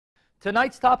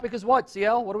Tonight's topic is what,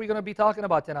 CL? What are we going to be talking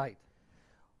about tonight?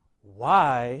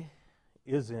 Why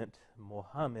isn't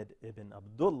Muhammad ibn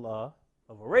Abdullah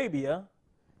of Arabia,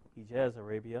 Hijaz,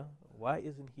 Arabia, why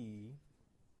isn't he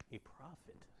a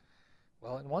prophet?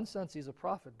 Well, in one sense, he's a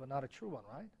prophet, but not a true one,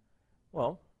 right?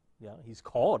 Well, yeah, he's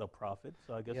called a prophet,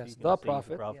 so I guess Yes, you can the say prophet,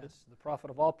 he's a prophet. yes, the prophet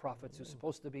of all prophets, who's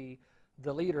supposed to be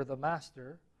the leader, the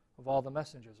master of all the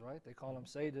messengers, right? They call him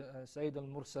Sayyid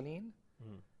al-Mursaleen.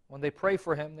 When they pray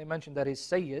for him, they mention that he's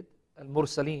Sayyid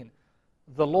al-Mursaleen,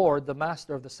 the Lord, the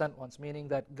master of the sent ones, meaning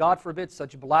that God forbids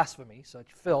such blasphemy,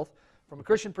 such filth. From a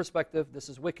Christian perspective, this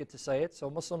is wicked to say it, so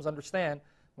Muslims understand,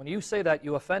 when you say that,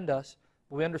 you offend us,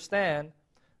 but we understand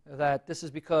that this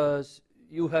is because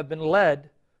you have been led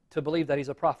to believe that he's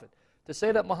a prophet. To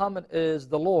say that Muhammad is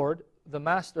the Lord, the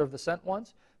master of the sent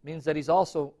ones, means that he's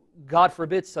also, God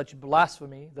forbids such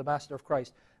blasphemy, the master of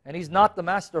Christ. And he's not the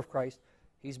master of Christ.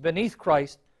 He's beneath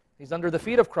Christ. He's under the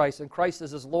feet of Christ, and Christ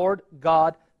is his Lord,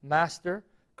 God, master,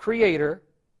 creator,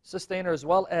 sustainer, as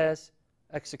well as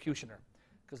executioner.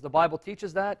 Because the Bible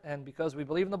teaches that, and because we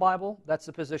believe in the Bible, that's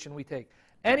the position we take.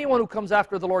 Anyone who comes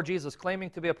after the Lord Jesus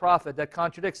claiming to be a prophet that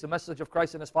contradicts the message of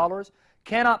Christ and his followers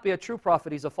cannot be a true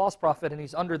prophet. He's a false prophet, and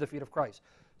he's under the feet of Christ.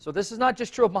 So this is not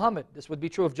just true of Muhammad. This would be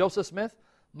true of Joseph Smith,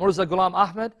 Mirza Ghulam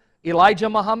Ahmed, Elijah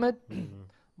Muhammad,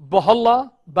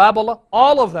 Baha'u'llah, Babullah.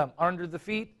 All of them are under the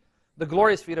feet, the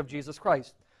glorious feet of Jesus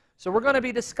Christ. So we're going to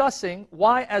be discussing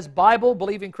why, as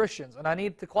Bible-believing Christians, and I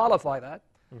need to qualify that,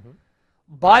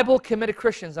 Bible-committed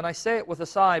Christians, and I say it with a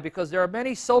sigh because there are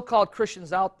many so-called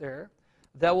Christians out there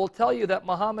that will tell you that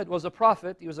Muhammad was a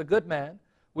prophet, he was a good man,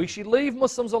 we should leave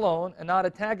Muslims alone and not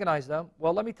antagonize them.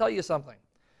 Well, let me tell you something.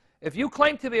 If you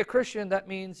claim to be a Christian, that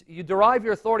means you derive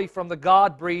your authority from the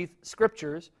God-breathed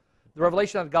Scriptures, the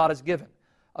revelation that God has given.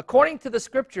 According to the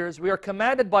Scriptures, we are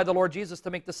commanded by the Lord Jesus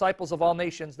to make disciples of all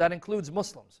nations. That includes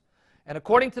Muslims. And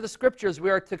according to the Scriptures, we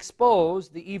are to expose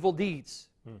the evil deeds,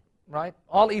 right?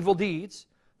 All evil deeds,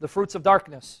 the fruits of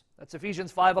darkness. That's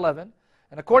Ephesians 5:11.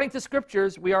 And according to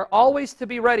Scriptures, we are always to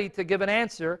be ready to give an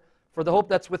answer for the hope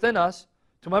that's within us.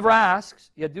 To whomever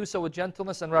asks, yet do so with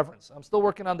gentleness and reverence. I'm still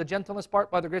working on the gentleness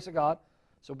part by the grace of God,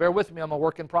 so bear with me, I'm a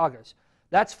work in progress.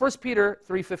 That's 1 Peter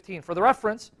 3:15. For the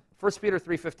reference, 1 Peter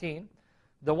 3:15,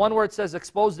 the one where it says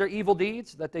expose their evil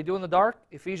deeds that they do in the dark,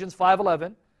 Ephesians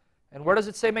 5:11. And where does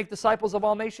it say make disciples of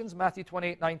all nations? Matthew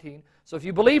 28:19. So if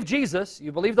you believe Jesus,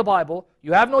 you believe the Bible,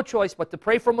 you have no choice but to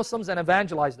pray for Muslims and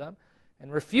evangelize them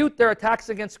and refute their attacks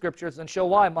against Scriptures and show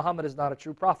why Muhammad is not a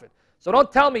true prophet. So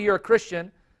don't tell me you're a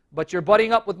Christian, but you're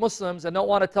butting up with Muslims and don't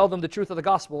want to tell them the truth of the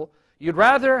gospel. You'd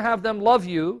rather have them love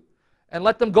you and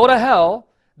let them go to hell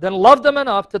than love them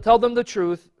enough to tell them the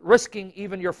truth, risking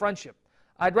even your friendship.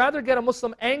 I'd rather get a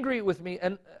Muslim angry with me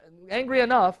and angry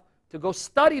enough to go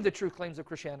study the true claims of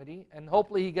Christianity and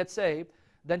hopefully he gets saved,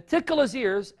 than tickle his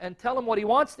ears and tell him what he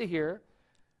wants to hear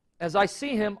as I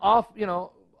see him off,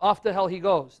 off to hell he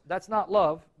goes. That's not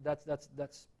love. That's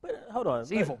But hold on.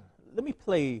 It's evil. Let me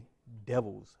play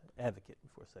devil's advocate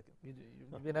for a second. You'd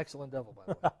be an excellent devil,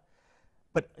 by the way.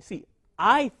 But see,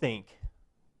 I think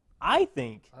Oh,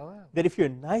 yeah. that if you're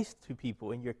nice to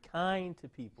people and you're kind to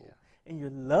people and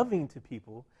you're loving to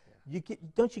people,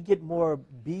 don't you get more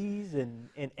bees and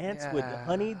ants with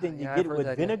honey than you get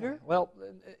with vinegar? Well,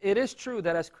 it is true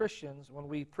that as Christians, when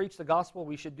we preach the gospel,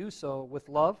 we should do so with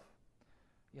love,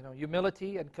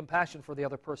 humility and compassion for the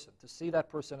other person, to see that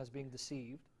person as being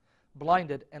deceived,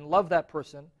 blinded, and love that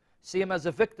person, see him as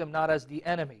a victim, not as the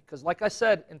enemy. Because like I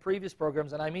said in previous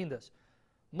programs, and I mean this,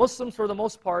 Muslims for the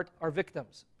most part are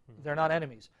victims. They're not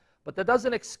enemies. But that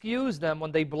doesn't excuse them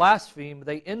when they blaspheme,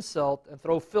 they insult, and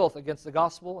throw filth against the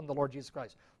gospel and the Lord Jesus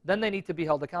Christ. Then they need to be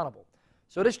held accountable.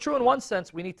 So it is true in one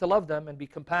sense, we need to love them and be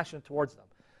compassionate towards them.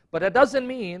 But it doesn't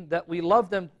mean that we love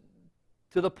them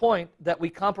to the point that we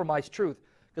compromise truth.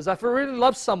 Because if I really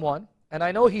love someone, and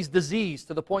I know he's diseased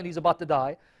to the point he's about to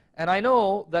die, and I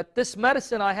know that this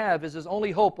medicine I have is his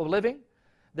only hope of living,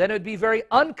 then it would be very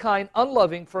unkind,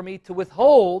 unloving for me to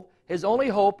withhold his only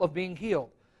hope of being healed.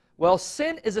 Well,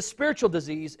 sin is a spiritual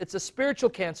disease. It's a spiritual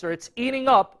cancer. It's eating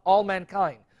up all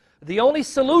mankind. The only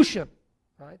solution,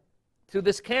 right, to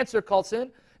this cancer called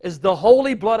sin is the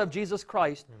holy blood of Jesus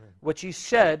Christ, which He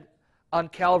shed on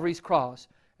Calvary's cross.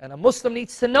 And a Muslim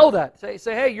needs to know that. Say,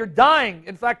 hey, you're dying.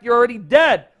 In fact, you're already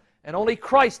dead. And only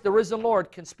Christ, the risen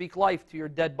Lord, can speak life to your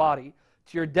dead body,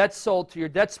 to your dead soul, to your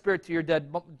dead spirit, to your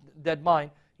dead mind.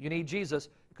 You need Jesus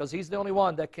because He's the only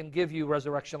one that can give you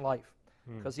resurrection life.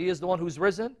 Because He is the one who's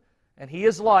risen, and He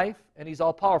is life, and He's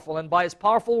all-powerful. And by His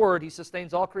powerful word, He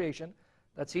sustains all creation.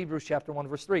 That's Hebrews chapter 1,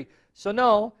 verse 3. So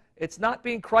no, it's not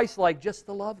being Christ-like just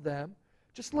to love them.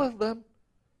 Just love them.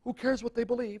 Who cares what they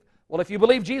believe? Well, if you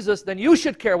believe Jesus, then you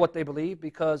should care what they believe,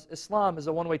 because Islam is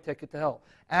a one-way ticket to hell.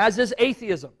 As is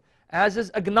atheism, as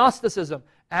is agnosticism,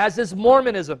 as is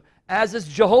Mormonism, as is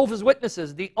Jehovah's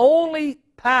Witnesses. The only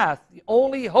path, the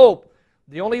only hope,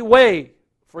 the only way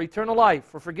for eternal life,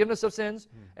 for forgiveness of sins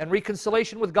and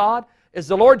reconciliation with God is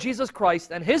the Lord Jesus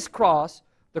Christ and His cross,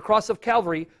 the cross of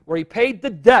Calvary, where He paid the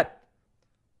debt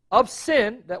of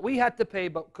sin that we had to pay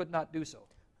but could not do so.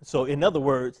 So in other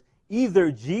words,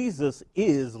 either Jesus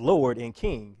is Lord and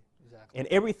King, and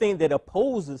everything that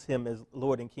opposes Him as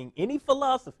Lord and King, any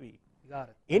philosophy,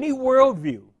 any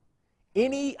worldview,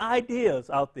 any ideas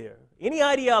out there, any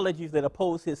ideologies that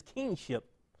oppose His kingship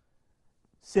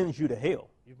sends you to hell.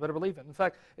 You better believe it. In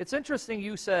fact, it's interesting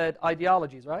you said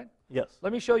ideologies, right? Yes.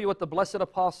 Let me show you what the blessed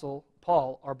apostle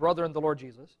Paul, our brother in the Lord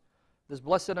Jesus, this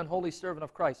blessed and holy servant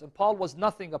of Christ. And Paul was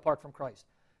nothing apart from Christ.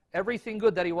 Everything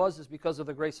good that he was is because of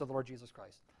the grace of the Lord Jesus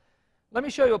Christ. Let me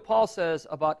show you what Paul says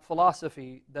about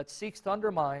philosophy that seeks to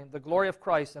undermine the glory of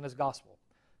Christ and His gospel.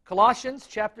 Colossians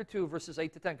chapter 2, verses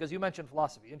 8 to 10, because you mentioned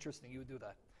philosophy. Interesting, you would do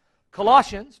that.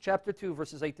 Colossians chapter 2,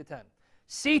 verses 8 to 10.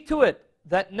 See to it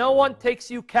that no one takes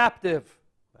you captive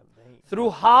through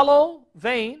hollow,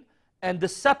 vain, and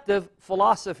deceptive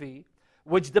philosophy,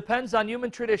 which depends on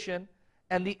human tradition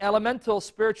and the elemental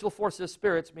spiritual forces,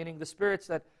 spirits, meaning the spirits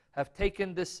that have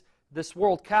taken this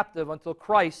world captive until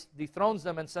Christ dethrones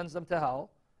them and sends them to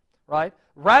hell, right?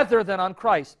 Rather than on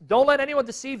Christ. Don't let anyone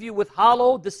deceive you with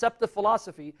hollow, deceptive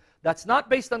philosophy that's not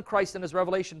based on Christ and His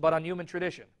revelation, but on human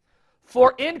tradition.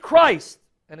 For in Christ,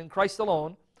 and in Christ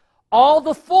alone, all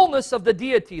the fullness of the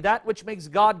deity, that which makes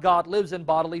God God, lives in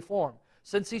bodily form.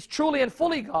 Since He's truly and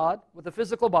fully God with a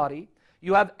physical body,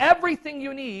 you have everything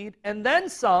you need and then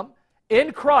some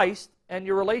in Christ and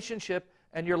your relationship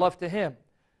and your love to Him.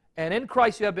 And in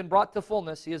Christ you have been brought to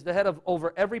fullness. He is the head of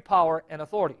over every power and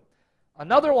authority.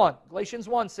 Another one, Galatians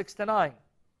 1, 6 to 9.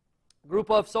 A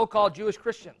group of so-called Jewish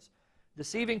Christians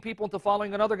deceiving people into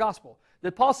following another gospel.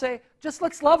 Did Paul say, just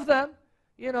let's love them?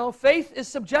 You know, faith is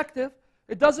subjective.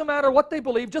 It doesn't matter what they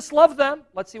believe, just love them.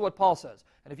 Let's see what Paul says.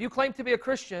 And if you claim to be a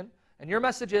Christian and your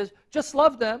message is just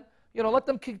love them, you know, let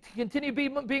them continue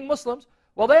being Muslims,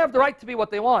 well, they have the right to be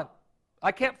what they want.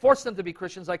 I can't force them to be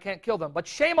Christians. I can't kill them. But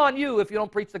shame on you if you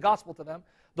don't preach the gospel to them.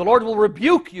 The Lord will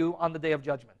rebuke you on the day of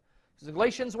judgment. So in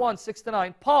Galatians 1, 6 to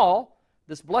 9, Paul,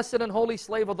 this blessed and holy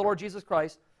slave of the Lord Jesus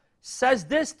Christ, says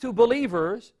this to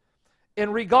believers in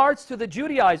regards to the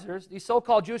Judaizers, these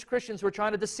so-called Jewish Christians who are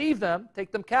trying to deceive them,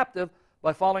 take them captive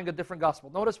by following a different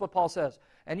gospel. Notice what Paul says.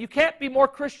 And you can't be more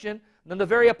Christian than the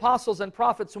very apostles and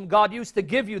prophets whom God used to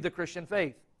give you the Christian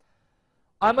faith.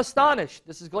 I'm astonished.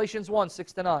 This is Galatians 1,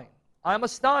 6 to 9. I'm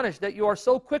astonished that you are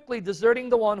so quickly deserting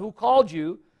the one who called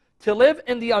you to live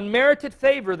in the unmerited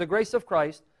favor, the grace of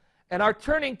Christ, and are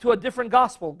turning to a different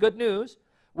gospel, good news,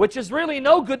 which is really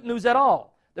no good news at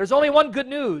all. There's only one good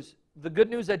news, the good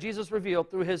news that Jesus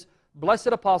revealed through His blessed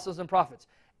apostles and prophets.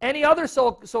 Any other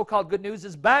so-called good news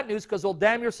is bad news because it'll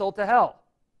damn your soul to hell.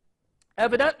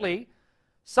 Evidently,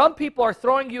 some people are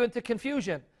throwing you into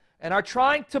confusion and are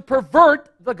trying to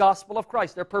pervert the gospel of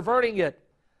Christ. They're perverting it.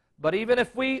 But even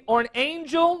if we or an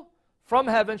angel from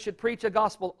heaven should preach a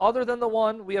gospel other than the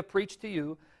one we have preached to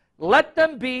you, let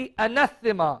them be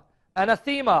anathema,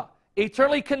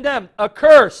 eternally condemned,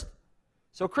 accursed.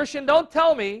 So Christian, don't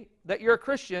tell me that you're a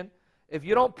Christian if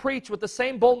you don't preach with the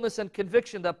same boldness and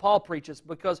conviction that Paul preaches,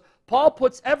 because Paul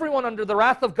puts everyone under the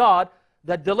wrath of God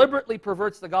that deliberately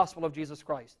perverts the gospel of Jesus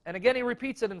Christ. And again, he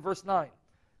repeats it in verse 9,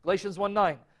 Galatians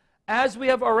 1:9. As we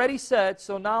have already said,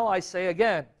 so now I say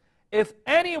again, if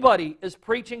anybody is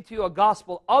preaching to you a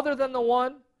gospel other than the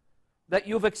one that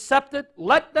you've accepted,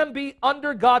 let them be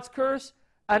under God's curse,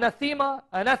 anathema,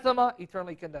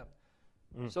 eternally condemned.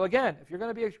 So again, if you're going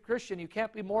to be a Christian, you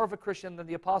can't be more of a Christian than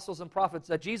the apostles and prophets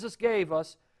that Jesus gave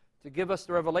us to give us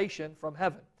the revelation from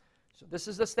heaven. So this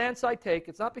is the stance I take.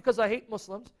 It's not because I hate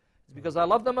Muslims. It's because I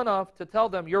love them enough to tell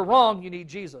them, you're wrong, you need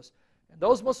Jesus. And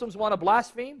those Muslims want to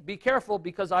blaspheme, be careful,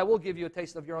 because I will give you a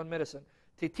taste of your own medicine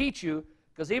to teach you.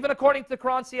 Because even according to the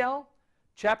Quran, Sial,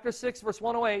 chapter 6, verse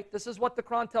 108, this is what the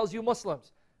Quran tells you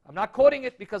Muslims. I'm not quoting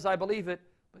it because I believe it,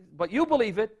 but you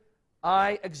believe it.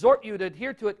 I exhort you to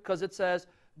adhere to it because it says,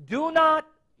 do not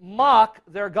mock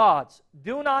their gods.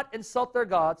 Do not insult their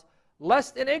gods,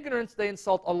 lest in ignorance they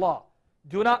insult Allah.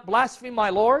 Do not blaspheme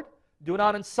my Lord. Do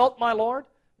not insult my Lord.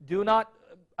 Do not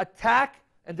attack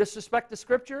and disrespect the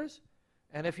Scriptures.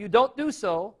 And if you don't do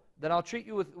so, then I'll treat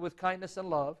you with kindness and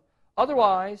love.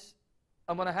 Otherwise,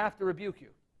 I'm going to have to rebuke you.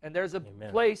 And there's a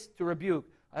place to rebuke.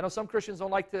 I know some Christians don't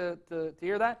like to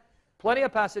hear that. Plenty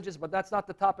of passages, but that's not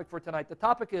the topic for tonight. The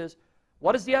topic is,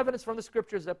 What is the evidence from the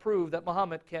scriptures that prove that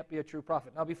Muhammad can't be a true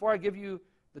prophet? Now, before I give you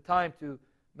the time to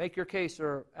make your case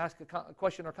or ask a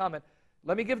question or comment,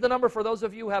 let me give the number for those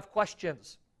of you who have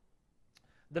questions.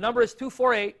 The number is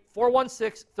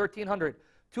 248-416-1300.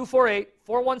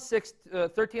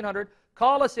 248-416-1300.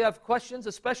 Call us if you have questions,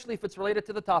 especially if it's related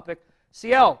to the topic.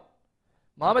 CL,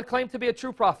 Muhammad claimed to be a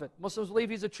true prophet. Muslims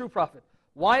believe he's a true prophet.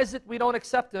 Why is it we don't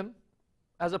accept him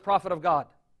as a prophet of God?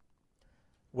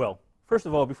 Well, first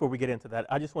of all, before we get into that,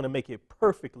 I just want to make it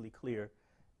perfectly clear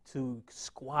to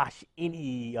squash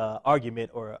any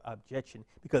argument or objection,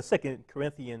 because 2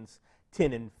 Corinthians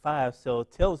 10:5 so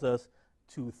tells us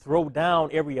to throw down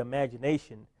every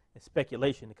imagination and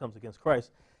speculation that comes against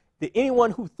Christ. That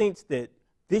anyone who thinks that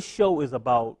this show is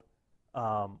about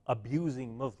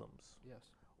abusing Muslims, yes,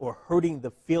 or hurting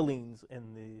the feelings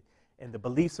and the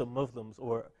beliefs of Muslims,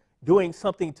 or doing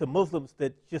something to Muslims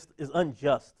that just is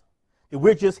unjust, that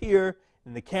we're just here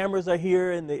and the cameras are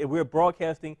here and we're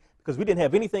broadcasting because we didn't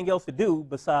have anything else to do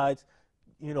besides,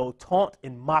 taunt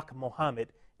and mock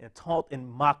Muhammad and taunt and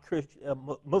mock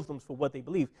Muslims for what they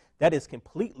believe. That is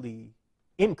completely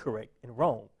incorrect and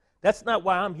wrong. That's not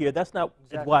why I'm here. That's not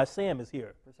why Sam is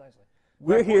here. Precisely.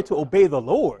 We're here to obey the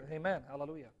Lord. Amen.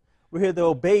 Hallelujah. We're here to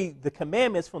obey the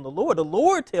commandments from the Lord. The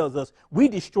Lord tells us we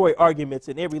destroy arguments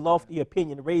and every lofty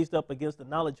opinion raised up against the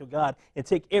knowledge of God and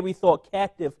take every thought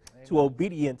captive to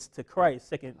obedience to Christ,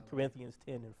 2 Corinthians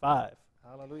 10:5.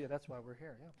 Hallelujah. That's why we're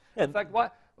here. Yeah. In fact,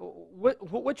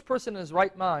 which person in his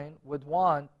right mind would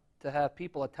want to have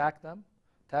people attack them,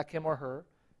 attack him or her,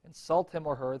 insult him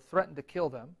or her, threaten to kill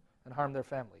them, and harm their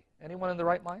family? Anyone in the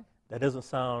right mind? That doesn't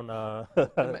sound logical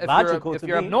to me. If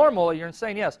you're abnormal, you're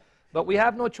insane, yes. But we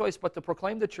have no choice but to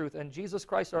proclaim the truth. And Jesus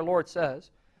Christ our Lord says,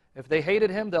 if they hated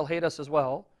him, they'll hate us as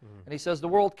well. And he says the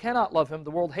world cannot love him.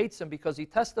 The world hates him because he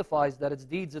testifies that its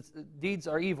deeds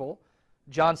are evil.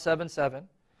 John 7:7.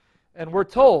 And we're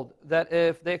told that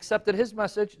if they accepted his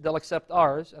message, they'll accept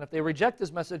ours. And if they reject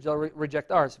his message, they'll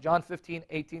reject ours. John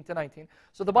 15:18-19.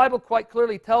 So the Bible quite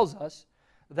clearly tells us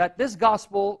that this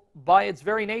gospel, by its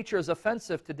very nature, is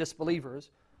offensive to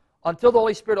disbelievers until the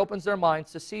Holy Spirit opens their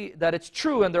minds to see that it's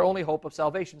true and their only hope of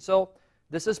salvation. So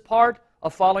this is part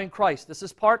of following Christ. This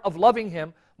is part of loving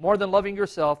him more than loving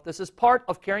yourself. This is part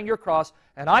of carrying your cross.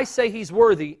 And I say he's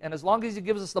worthy, and as long as he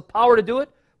gives us the power to do it,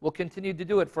 we'll continue to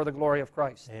do it for the glory of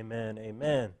Christ. Amen,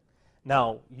 amen.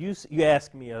 Now, you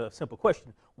asked me a simple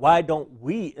question. Why don't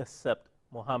we accept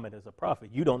Muhammad as a prophet?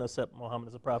 You don't accept Muhammad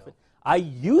as a prophet. No. I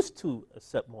used to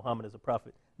accept Muhammad as a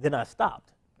prophet. Then I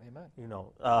stopped. Amen.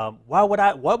 Why would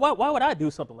I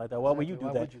do something like that? Why would you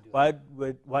do that?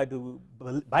 Why do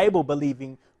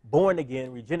Bible-believing,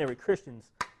 born-again, regenerate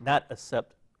Christians not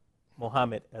accept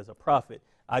Muhammad as a prophet?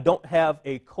 I don't have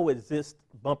a coexist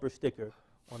bumper sticker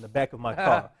on the back of my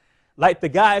car. Like the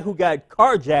guy who got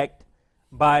carjacked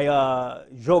by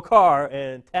Joe Carr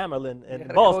and Tamerlan in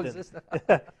Boston.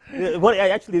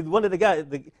 One of the guys,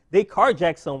 they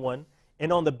carjacked someone,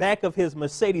 and on the back of his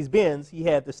Mercedes-Benz, he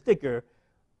had the sticker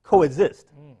coexist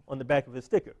on the back of his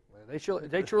sticker. Well,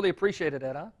 they truly appreciated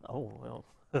that, huh? Oh, well,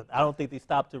 I don't think they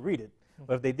stopped to read it.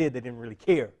 But if they did, they didn't really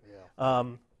care. Yeah.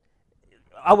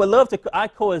 I would love to, I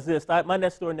coexist. My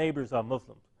next door neighbors are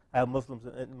Muslims. I have Muslims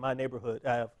in my neighborhood.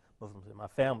 I have Muslims in my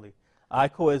family. I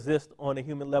coexist on a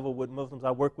human level with Muslims.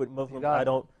 I work with Muslims. I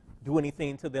don't do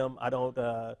anything to them. I don't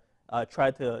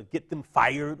try to get them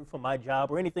fired from my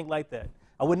job or anything like that.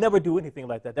 I would never do anything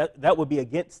like that. That would be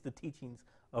against the teachings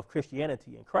of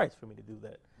Christianity and Christ for me to do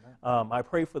that. I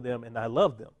pray for them and I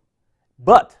love them.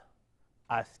 But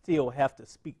I still have to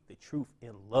speak the truth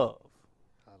in love.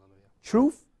 Hallelujah.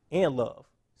 Truth and love.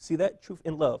 See that? Truth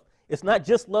and love. It's not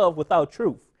just love without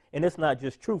truth. And it's not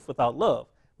just truth without love.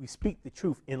 We speak the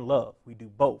truth in love. We do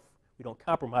both. We don't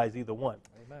compromise either one.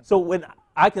 Amen. So when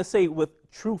I can say with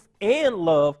truth and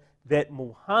love that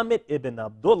Muhammad ibn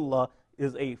Abdullah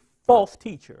is a false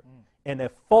teacher and a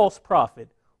false prophet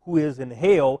who is in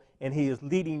hell, and he is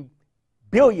leading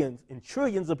billions and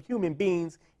trillions of human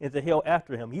beings into hell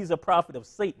after him. He's a prophet of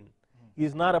Satan.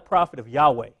 He's not a prophet of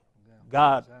Yahweh,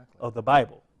 God of the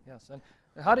Bible. Yes. And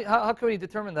how can we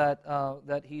determine that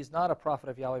that he's not a prophet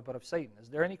of Yahweh but of Satan? Is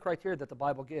there any criteria that the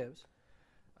Bible gives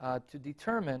to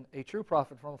determine a true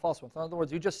prophet from a false one? So in other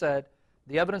words, you just said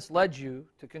the evidence led you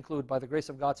to conclude by the grace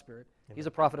of God's Spirit he's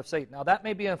a prophet of Satan. Now that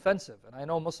may be offensive, and I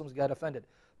know Muslims get offended,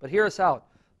 but hear us out.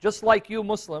 Just like you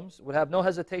Muslims would have no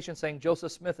hesitation saying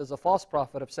Joseph Smith is a false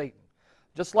prophet of Satan.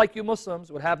 Just like you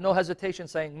Muslims would have no hesitation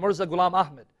saying Mirza Ghulam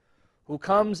Ahmad, who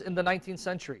comes in the 19th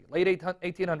century, late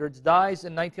 1800s, dies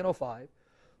in 1905,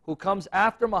 who comes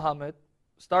after Muhammad,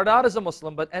 started out as a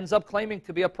Muslim, but ends up claiming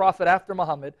to be a prophet after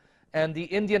Muhammad, and the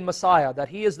Indian Messiah, that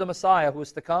he is the Messiah who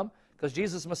is to come, because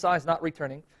Jesus' Messiah is not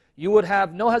returning, you would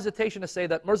have no hesitation to say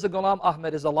that Mirza Ghulam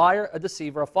Ahmad is a liar, a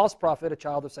deceiver, a false prophet, a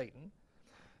child of Satan.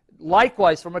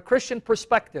 Likewise, from a Christian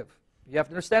perspective, you have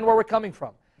to understand where we're coming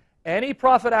from. Any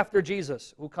prophet after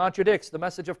Jesus who contradicts the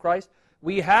message of Christ,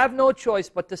 we have no choice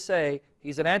but to say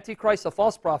he's an antichrist, a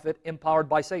false prophet, empowered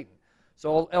by Satan.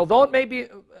 So although it may be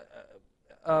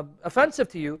offensive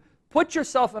to you, put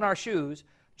yourself in our shoes,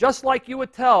 just like you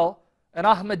would tell an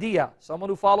Ahmadiyya, someone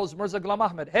who follows Mirza Ghulam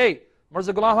Ahmad, hey,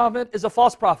 Mirza Ghulam Ahmad is a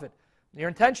false prophet. Your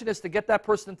intention is to get that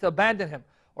person to abandon him.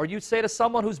 Or you'd say to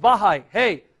someone who's Baha'i,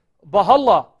 hey,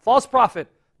 Baha'u'llah, false prophet.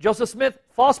 Joseph Smith,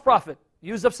 false prophet,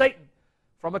 used of Satan.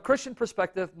 From a Christian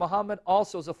perspective, Muhammad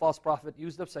also is a false prophet,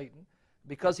 used of Satan.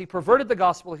 Because he perverted the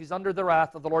gospel, he's under the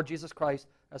wrath of the Lord Jesus Christ,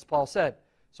 as Paul said.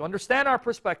 So understand our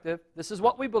perspective. This is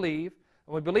what we believe.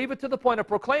 And we believe it to the point of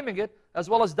proclaiming it, as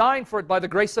well as dying for it by the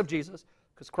grace of Jesus.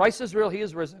 Because Christ is real, he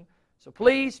is risen. So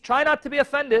please, try not to be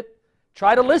offended.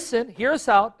 Try to listen, hear us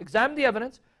out, examine the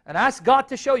evidence, and ask God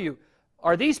to show you,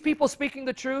 are these people speaking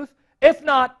the truth? If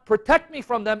not, protect me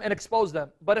from them and expose them.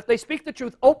 But if they speak the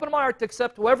truth, open my heart to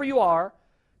accept whoever you are.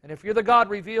 And if you're the God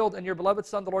revealed and your beloved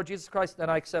Son, the Lord Jesus Christ, then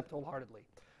I accept wholeheartedly.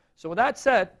 So with that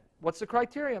said, what's the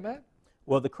criteria, man?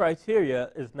 Well, the criteria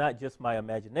is not just my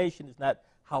imagination. It's not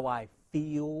how I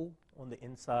feel on the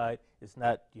inside. It's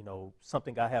not,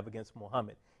 something I have against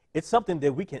Muhammad. It's something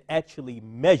that we can actually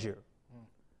measure.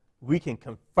 We can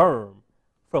confirm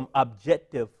from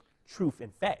objective truth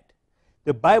and fact.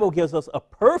 The Bible gives us a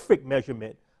perfect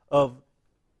measurement of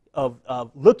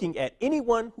looking at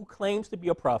anyone who claims to be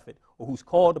a prophet or who's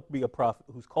called to be a prophet,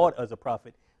 who's called as a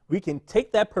prophet. We can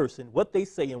take that person, what they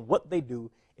say and what they do,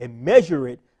 and measure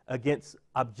it against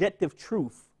objective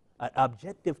truth, an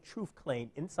objective truth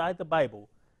claim inside the Bible,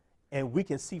 and we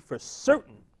can see for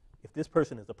certain if this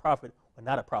person is a prophet or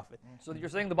not a prophet. So you're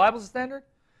saying the Bible's the standard?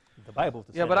 The Bible's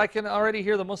the standard. Yeah, but I can already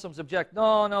hear the Muslims object.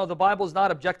 No, the Bible's not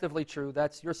objectively true.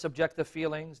 That's your subjective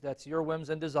feelings. That's your whims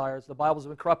and desires. The Bible's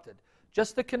been corrupted.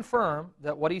 Just to confirm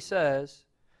that what he says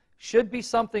should be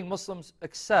something Muslims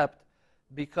accept,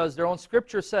 because their own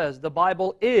scripture says the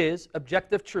Bible is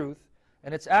objective truth,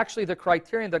 and it's actually the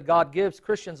criterion that God gives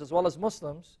Christians as well as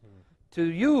Muslims to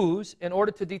use in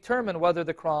order to determine whether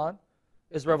the Quran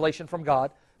is revelation from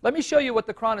God. Let me show you what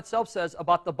the Quran itself says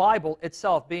about the Bible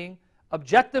itself being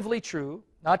objectively true,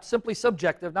 not simply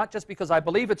subjective, not just because I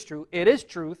believe it's true. It is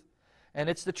truth, and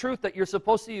it's the truth that you're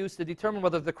supposed to use to determine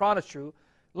whether the Quran is true.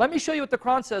 Let me show you what the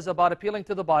Quran says about appealing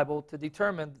to the Bible to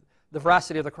determine the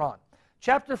veracity of the Quran.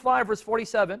 Chapter 5, verse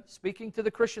 47, speaking to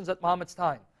the Christians at Muhammad's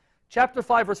time. Chapter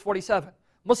 5, verse 47.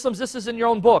 Muslims, this is in your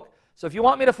own book. So if you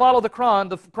want me to follow the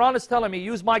Quran is telling me,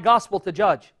 use my gospel to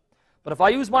judge. But if I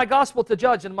use my gospel to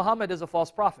judge, then Muhammad is a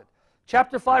false prophet.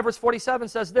 Chapter 5, verse 47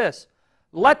 says this,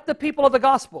 let the people of the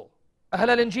gospel, Ahl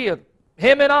al-Injil,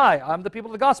 him and I'm the people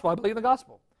of the gospel, I believe in the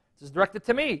gospel. This is directed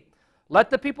to me. Let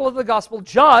the people of the gospel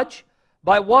judge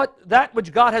by that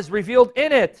which God has revealed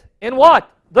in it. In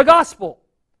what? The gospel.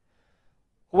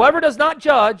 Whoever does not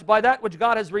judge by that which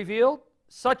God has revealed,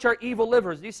 such are evil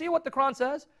livers. Do you see what the Quran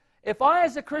says? If I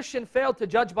as a Christian fail to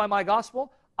judge by my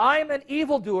gospel, I am an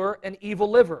evildoer, an evil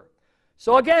liver.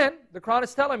 So again, the Quran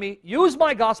is telling me, use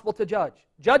my gospel to judge.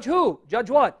 Judge who? Judge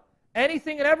what?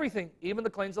 Anything and everything, even the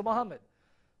claims of Muhammad.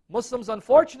 Muslims,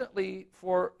 unfortunately,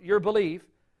 for your belief,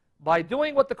 by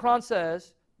doing what the Quran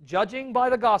says, judging by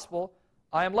the gospel,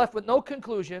 I am left with no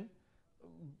conclusion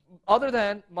other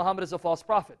than Muhammad is a false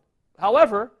prophet.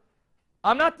 However,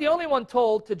 I'm not the only one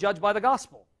told to judge by the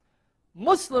gospel.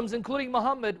 Muslims, including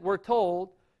Muhammad, were told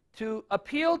to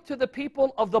appeal to the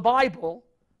people of the Bible,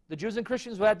 the Jews and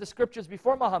Christians who had the scriptures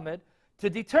before Muhammad, to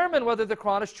determine whether the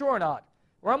Quran is true or not.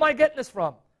 Where am I getting this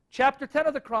from? Chapter 10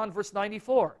 of the Quran, verse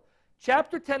 94.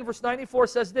 Chapter 10, verse 94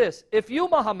 says this, if you,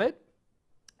 Muhammad,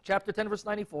 chapter 10, verse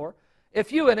 94,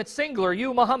 if you, and it's singular,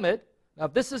 you, Muhammad, now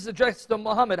if this is addressed to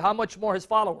Muhammad, how much more his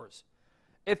followers?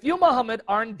 If you, Muhammad,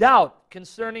 are in doubt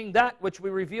concerning that which we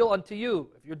reveal unto you,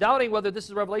 if you're doubting whether this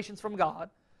is revelations from God,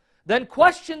 then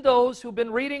question those who've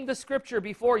been reading the scripture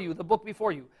before you, the book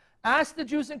before you. Ask the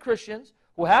Jews and Christians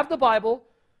who have the Bible,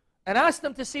 and ask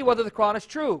them to see whether the Quran is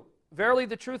true. Verily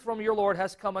the truth from your Lord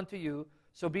has come unto you,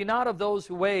 so be not of those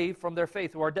who wave from their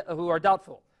faith, who are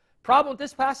doubtful. Problem with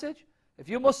this passage, if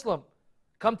you Muslim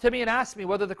come to me and ask me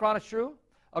whether the Quran is true,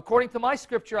 according to my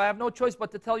scripture, I have no choice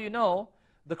but to tell you no.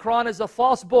 The Quran is a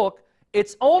false book.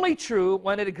 It's only true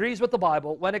when it agrees with the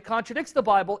Bible. When it contradicts the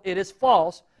Bible, it is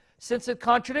false. Since it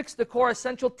contradicts the core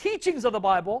essential teachings of the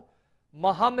Bible,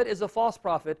 Muhammad is a false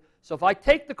prophet. So if I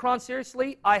take the Quran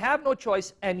seriously, I have no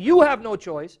choice, and you have no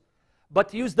choice, but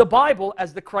to use the Bible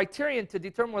as the criterion to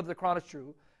determine whether the Quran is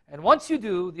true. And once you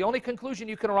do, the only conclusion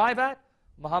you can arrive at,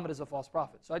 Muhammad is a false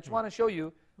prophet. So I just want to show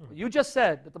you, what you just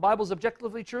said, that the Bible is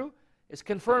objectively true, is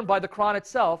confirmed by the Quran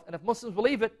itself, and if Muslims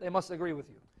believe it, they must agree with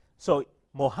you. So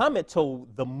Muhammad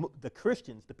told the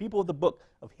Christians, the people of the book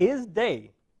of his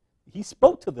day, he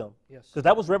spoke to them. Yes. Because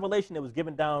that was revelation that was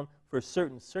given down for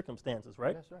certain circumstances,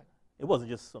 right? That's right. It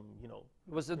wasn't just some,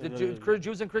 It was the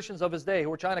Jews and Christians of his day who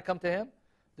were trying to come to him.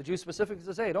 The Jews specifically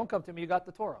said, hey, don't come to me, you got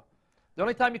the Torah. The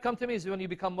only time you come to me is when you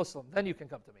become Muslim. Then you can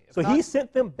come to me. So he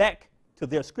sent them back to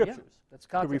their scriptures. That's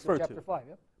context of chapter 5.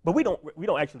 Yeah. But we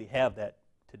don't actually have that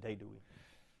today, do we?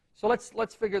 So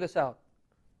let's figure this out.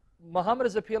 Muhammad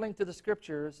is appealing to the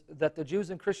scriptures that the Jews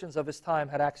and Christians of his time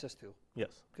had access to.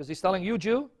 Yes. Because he's telling you,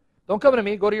 Jew, don't come to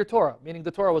me, go to your Torah, meaning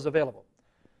the Torah was available.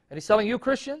 And he's telling you,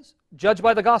 Christians, judge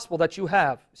by the gospel that you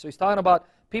have. So he's talking about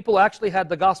people who actually had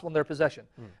the gospel in their possession.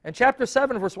 And chapter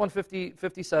 7, verse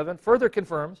 157, further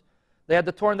confirms they had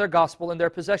the Torah and their gospel in their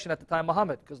possession at the time of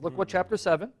Muhammad. Because look what chapter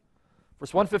 7,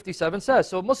 verse 157 says.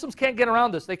 So Muslims can't get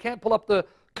around this. They can't pull up the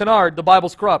canard, the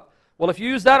Bible's corrupt. Well, if you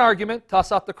use that argument,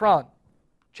 toss out the Quran.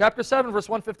 Chapter 7, verse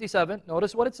 157,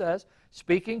 notice what it says.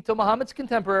 Speaking to Muhammad's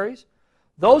contemporaries,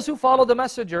 those who follow the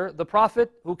messenger, the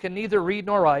prophet who can neither read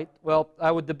nor write, well,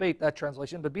 I would debate that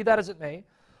translation, but be that as it may,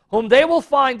 whom they will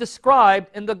find described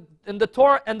in the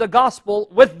Torah and the gospel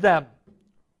with them.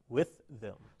 With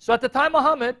them. So at the time of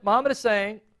Muhammad is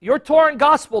saying, your Torah and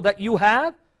gospel that you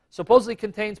have supposedly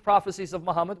contains prophecies of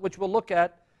Muhammad, which we'll look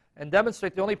at and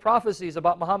demonstrate the only prophecies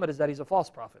about Muhammad is that he's a false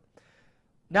prophet.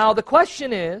 Now the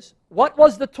question is, what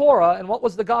was the Torah and what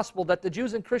was the gospel that the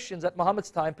Jews and Christians at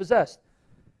Muhammad's time possessed?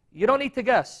 You don't need to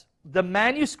guess. The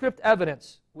manuscript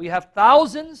evidence. We have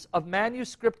thousands of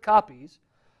manuscript copies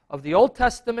of the Old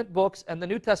Testament books and the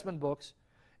New Testament books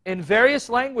in various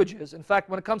languages. In fact,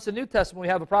 when it comes to New Testament, we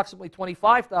have approximately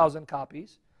 25,000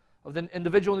 copies of the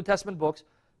individual New Testament books,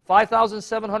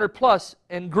 5,700 plus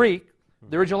in Greek,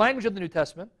 the original language of the New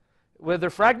Testament, whether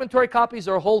fragmentary copies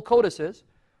or whole codices,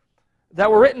 that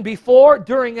were written before,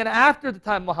 during, and after the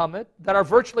time of Muhammad that are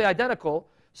virtually identical.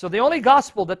 So the only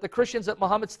gospel that the Christians at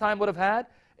Muhammad's time would have had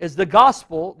is the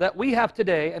gospel that we have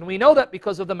today, and we know that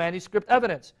because of the manuscript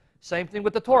evidence. Same thing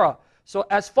with the Torah. So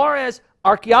as far as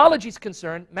archaeology is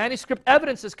concerned, manuscript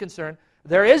evidence is concerned,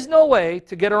 there is no way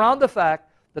to get around the fact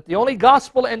that the only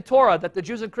gospel and Torah that the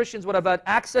Jews and Christians would have had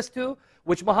access to,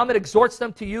 which Muhammad exhorts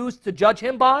them to use to judge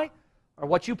him by, are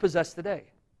what you possess today.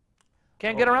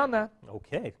 Can't get around that.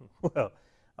 Okay. Well,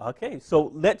 okay.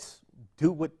 So let's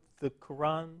do what the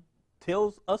Quran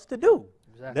tells us to do.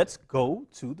 Exactly. Let's go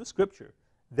to the scripture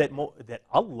that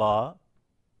Allah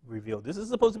revealed. This is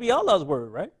supposed to be Allah's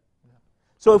word, right? Yeah.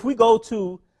 So if we go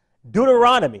to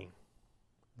Deuteronomy,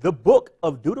 the book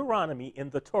of Deuteronomy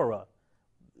in the Torah,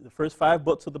 the first 5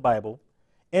 books of the Bible,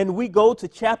 and we go to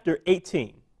chapter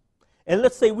 18. And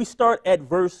let's say we start at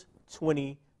verse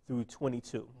 20 through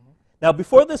 22. Now,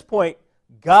 before this point,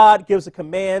 God gives a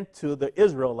command to the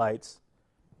Israelites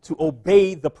to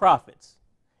obey the prophets.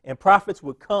 And prophets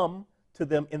would come to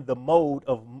them in the mode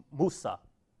of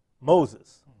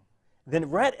Moses. Then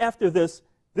right after this,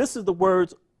 this is the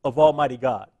words of Almighty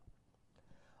God.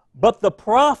 But the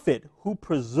prophet who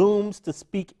presumes to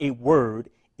speak a word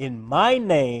in my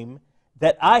name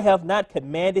that I have not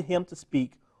commanded him to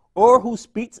speak, or who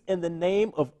speaks in the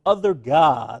name of other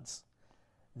gods,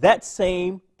 that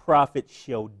same prophet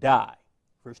shall die.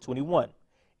 Verse 21.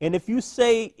 And if you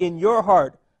say in your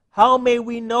heart, how may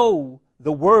we know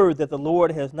the word that the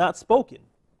Lord has not spoken?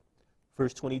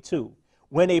 Verse 22.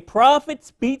 When a prophet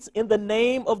speaks in the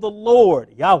name of the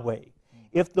Lord, Yahweh,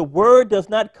 if the word does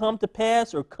not come to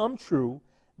pass or come true,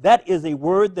 that is a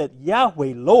word that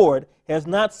Yahweh, Lord, has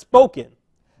not spoken.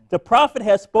 The prophet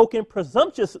has spoken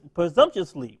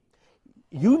presumptuously.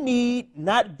 You need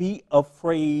not be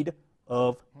afraid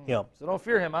of him. So don't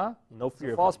fear him, huh? No fear.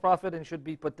 He's a false prophet and should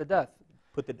be put to death.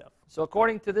 Put to death. So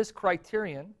according to this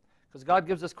criterion, because God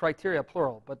gives us criteria,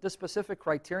 plural, but this specific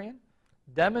criterion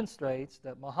demonstrates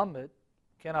that Muhammad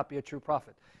cannot be a true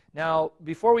prophet. Now,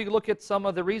 before we look at some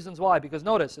of the reasons why, because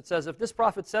notice, it says if this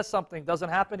prophet says something doesn't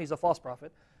happen, he's a false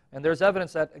prophet. And there's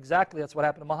evidence that exactly that's what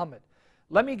happened to Muhammad.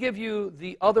 Let me give you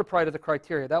the other part of the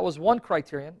criteria. That was one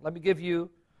criterion. Let me give you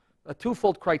a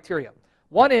twofold criteria.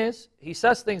 One is, he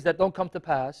says things that don't come to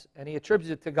pass, and he attributes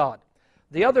it to God.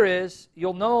 The other is,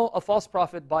 you'll know a false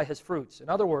prophet by his fruits. In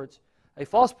other words, a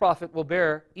false prophet will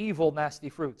bear evil, nasty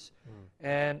fruits.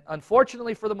 And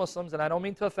unfortunately for the Muslims, and I don't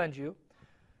mean to offend you,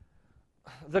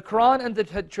 the Quran and the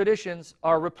traditions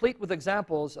are replete with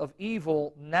examples of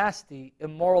evil, nasty,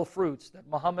 immoral fruits that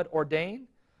Muhammad ordained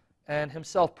and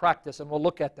himself practiced, and we'll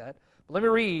look at that. let me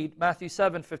read Matthew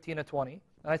 7, 15 and 20.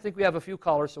 And I think we have a few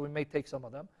callers, so we may take some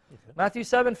of them. Okay. Matthew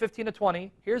 7, 15 and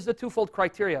 20. Here's the twofold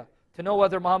criteria to know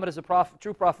whether Muhammad is a prophet,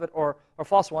 true prophet or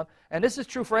false one. And this is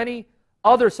true for any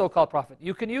other so-called prophet.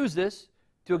 You can use this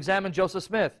to examine Joseph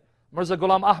Smith, Mirza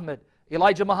Ghulam Ahmed,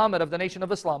 Elijah Muhammad of the Nation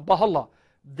of Islam, Baha'u'llah.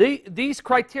 These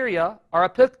criteria are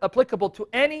applicable to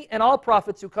any and all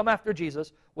prophets who come after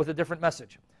Jesus with a different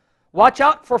message. Watch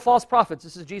out for false prophets.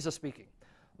 This is Jesus speaking.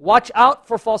 Watch out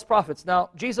for false prophets. Now,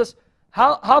 Jesus,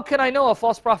 how can I know a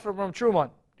false prophet from a true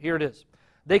one? Here it is.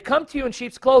 They come to you in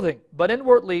sheep's clothing, but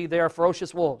inwardly they are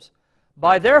ferocious wolves.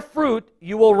 By their fruit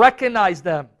you will recognize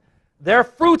them. Their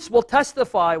fruits will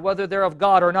testify whether they're of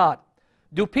God or not.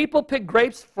 Do people pick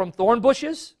grapes from thorn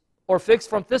bushes or figs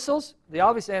from thistles? The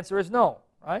obvious answer is no,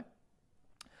 right?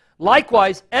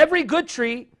 Likewise, every good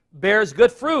tree bears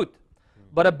good fruit,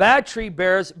 but a bad tree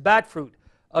bears bad fruit.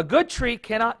 A good tree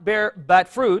cannot bear bad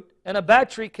fruit, and a bad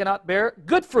tree cannot bear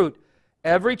good fruit.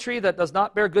 Every tree that does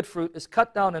not bear good fruit is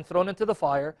cut down and thrown into the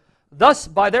fire. Thus,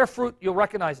 by their fruit, you'll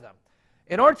recognize them.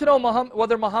 In order to know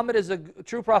whether Muhammad is a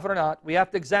true prophet or not, we have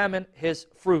to examine his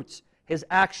fruits, his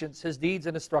actions, his deeds,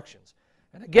 and instructions.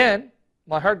 And again,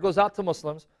 my heart goes out to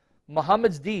Muslims.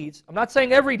 Muhammad's deeds, I'm not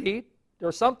saying every deed. There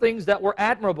are some things that were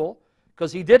admirable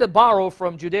because he did borrow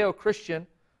from Judeo-Christian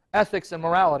ethics and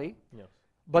morality. Yes.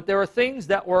 But there are things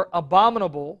that were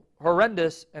abominable,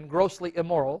 horrendous, and grossly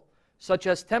immoral, such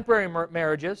as temporary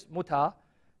marriages, muta,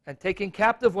 and taking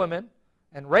captive women,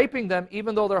 and raping them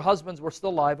even though their husbands were still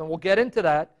alive, and we'll get into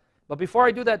that. But before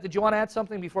I do that, did you want to add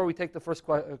something before we take the first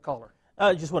caller?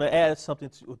 I just want to add something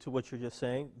to what you're just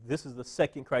saying. This is the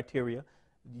second criteria.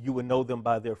 You would know them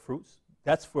by their fruits.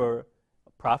 That's for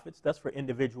prophets. That's for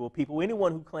individual people.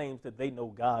 Anyone who claims that they know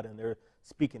God and they're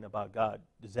speaking about God,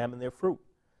 examine their fruit.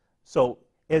 So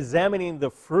examining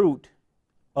the fruit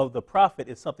of the prophet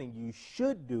is something you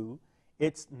should do.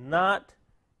 It's not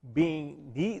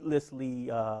being needlessly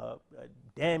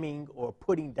damning or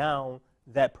putting down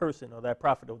that person or that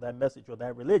prophet or that message or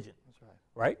that religion. That's right.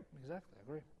 Right? Exactly, I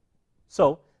agree.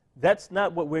 So that's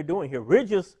not what we're doing here. We're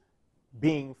just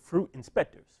being fruit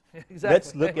inspectors. Exactly.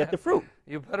 Let's look at the fruit.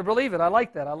 You better believe it. I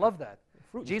like that. I love that.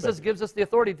 Jesus gives us the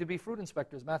authority to be fruit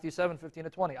inspectors, Matthew 7, 15 to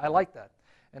 20. I like that.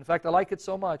 In fact, I like it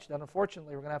so much that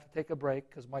unfortunately we're going to have to take a break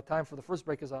because my time for the first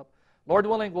break is up. Lord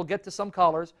willing, we'll get to some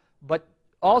callers, but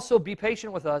also be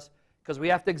patient with us because we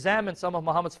have to examine some of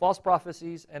Muhammad's false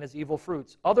prophecies and his evil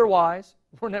fruits. Otherwise,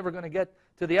 we're never going to get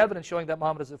to the evidence showing that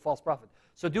Muhammad is a false prophet.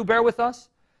 So do bear with us,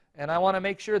 and I want to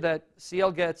make sure that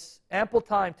CL gets ample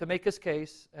time to make his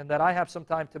case and that I have some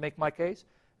time to make my case,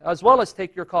 as well as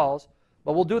take your calls.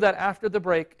 But we'll do that after the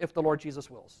break if the Lord Jesus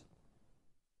wills.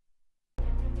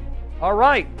 All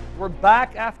right, we're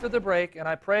back after the break, and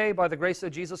I pray by the grace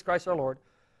of Jesus Christ our Lord,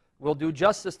 we'll do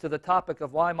justice to the topic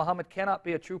of why Muhammad cannot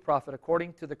be a true prophet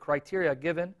according to the criteria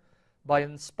given by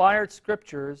inspired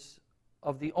scriptures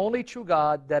of the only true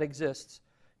God that exists,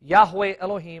 Yahweh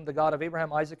Elohim, the God of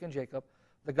Abraham, Isaac, and Jacob,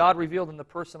 the God revealed in the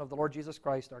person of the Lord Jesus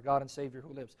Christ, our God and Savior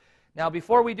who lives. Now,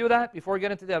 before we do that, before we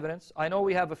get into the evidence, I know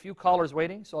we have a few callers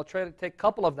waiting, so I'll try to take a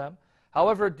couple of them.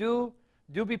 However, do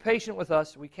be patient with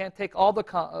us. We can't take all the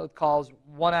calls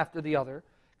one after the other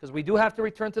because we do have to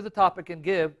return to the topic and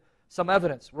give some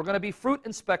evidence. We're going to be fruit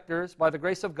inspectors by the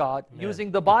grace of God,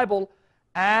 using the Bible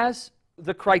as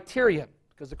the criterion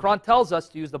because the Quran tells us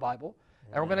to use the Bible,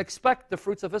 and we're going to expect the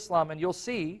fruits of Islam, and you'll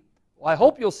see, well, I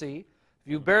hope you'll see,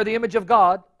 if you bear the image of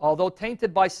God, although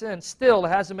tainted by sin, still it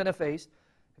hasn't been effaced.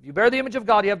 If you bear the image of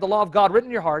God, you have the law of God written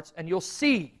in your hearts, and you'll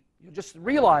see, you'll just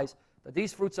realize that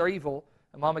these fruits are evil,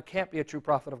 and Muhammad can't be a true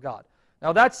prophet of God.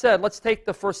 Now that said, let's take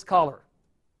the first caller.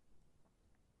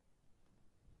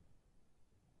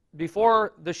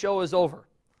 Before the show is over.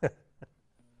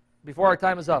 Before our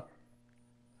time is up.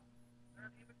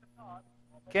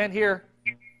 Can't hear.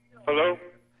 Hello?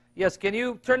 Yes, can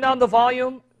you turn down the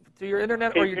volume to your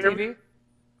internet or your TV?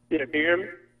 Yeah, can you hear me?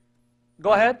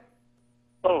 Go ahead.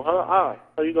 Oh, hi.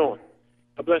 How you doing?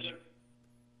 God bless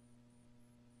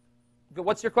you.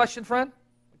 What's your question, friend?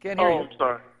 I can't hear you. I'm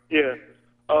sorry. Yeah.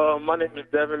 My name is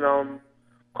Devin. I'm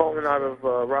calling out of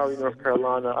Raleigh, North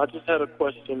Carolina. I just had a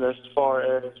question as far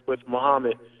as with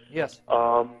Muhammad. Yes.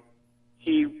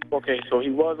 He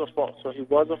was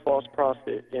a false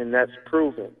prophet, and that's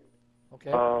proven.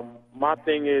 Okay. My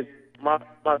thing is, my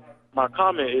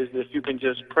comment is if you can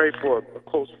just pray for a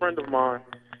close friend of mine.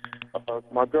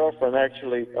 My girlfriend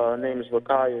actually, her name is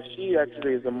Rakaya. She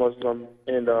actually is a Muslim,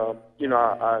 and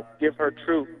I give her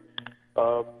truth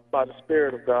by the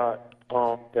Spirit of God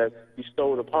that's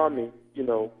bestowed upon me.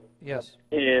 Yes.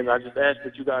 And I just ask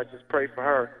that you guys just pray for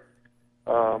her.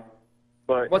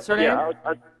 But what's her name?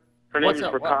 Her name is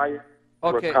Rakaya.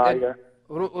 Okay. Rakaya.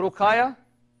 Rukaya?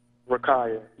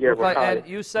 Rakaya. Yeah, Rukaya. Rakaya. And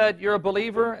you said you're a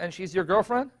believer and she's your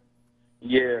girlfriend?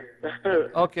 Yeah.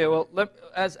 Okay, well,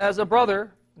 as a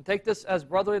brother, and take this as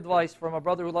brotherly advice from a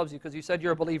brother who loves you, because you said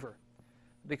you're a believer.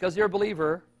 Because you're a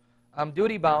believer, I'm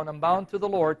duty bound. I'm bound to the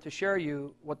Lord to share with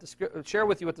you what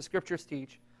the Scriptures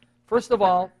teach. First of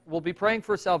all, we'll be praying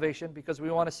for salvation because we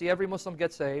want to see every Muslim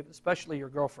get saved, especially your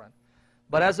girlfriend.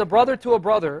 But as a brother to a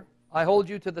brother, I hold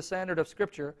you to the standard of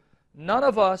Scripture. None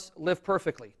of us live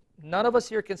perfectly. None of us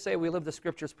here can say we live the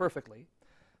Scriptures perfectly.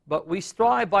 But we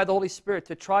strive by the Holy Spirit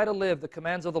to try to live the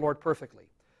commands of the Lord perfectly.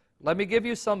 Let me give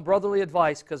you some brotherly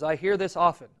advice, because I hear this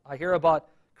often. I hear about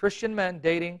Christian men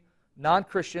dating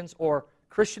non-Christians or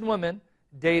Christian women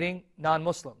dating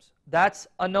non-Muslims. That's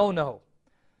a no-no.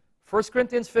 1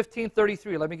 Corinthians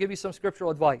 15:33, let me give you some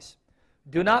scriptural advice.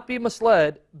 Do not be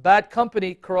misled. Bad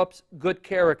company corrupts good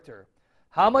character.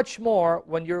 How much more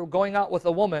when you're going out with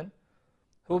a woman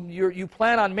whom you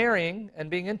plan on marrying and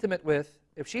being intimate with,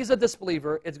 if she's a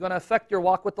disbeliever, it's going to affect your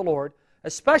walk with the Lord,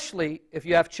 especially if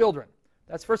you have children.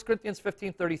 That's 1 Corinthians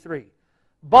 15:33.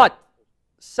 But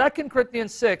 2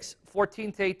 Corinthians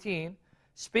 6:14-18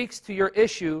 speaks to your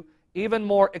issue even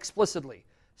more explicitly.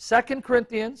 2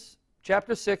 Corinthians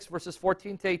chapter 6, verses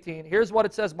 14-18. Here's what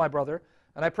it says, my brother.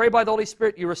 And I pray by the Holy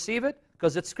Spirit you receive it,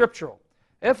 because it's scriptural.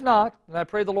 If not, then I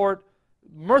pray the Lord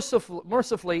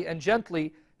mercifully and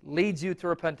gently leads you to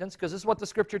repentance, because this is what the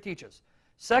Scripture teaches.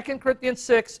 2 Corinthians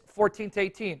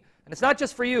 6:14-18. And it's not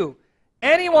just for you.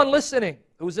 Anyone listening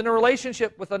who's in a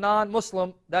relationship with a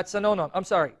non-Muslim, that's a no-no. I'm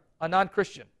sorry, a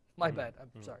non-Christian. My bad,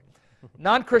 I'm sorry.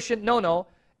 Non-Christian, no-no.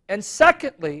 And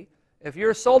secondly, if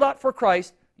you're sold out for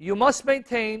Christ, you must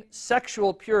maintain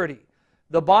sexual purity.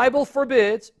 The Bible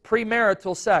forbids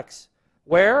premarital sex.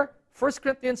 Where? 1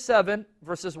 Corinthians 7,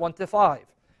 verses 1-5.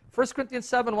 1 Corinthians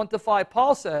 7, 1-5,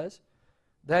 Paul says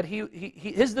that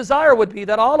his desire would be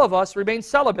that all of us remain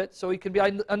celibate so he can be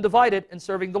undivided in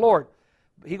serving the Lord.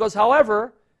 He goes,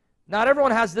 however, not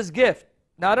everyone has this gift.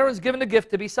 Not everyone's given the gift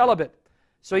to be celibate.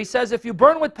 So he says, if you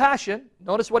burn with passion,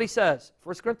 notice what he says,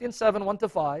 1 Corinthians 7,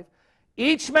 1-5,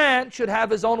 each man should have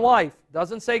his own wife,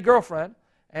 doesn't say girlfriend,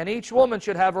 and each woman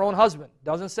should have her own husband,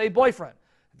 doesn't say boyfriend.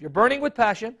 If you're burning with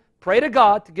passion, pray to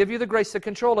God to give you the grace to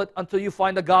control it until you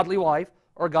find a godly wife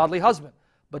or a godly husband.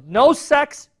 But no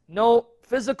sex, no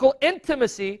physical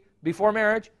intimacy before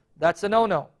marriage, that's a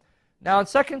no-no. Now in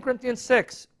 2 Corinthians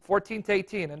 6,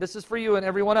 14-18, and this is for you and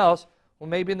everyone else who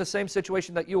may be in the same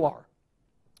situation that you are.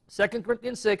 2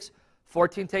 Corinthians 6,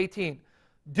 14-18.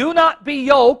 Do not be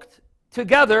yoked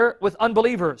together with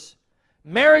unbelievers.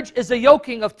 Marriage is a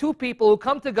yoking of two people who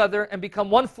come together and become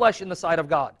one flesh in the sight of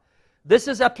God. This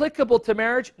is applicable to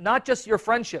marriage, not just your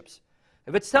friendships.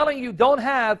 If it's telling you don't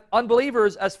have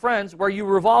unbelievers as friends where you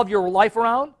revolve your life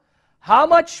around, how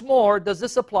much more does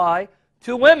this apply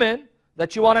to women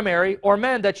that you want to marry or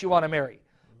men that you want to marry?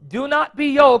 Do not be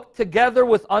yoked together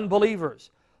with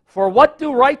unbelievers. For what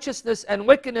do righteousness and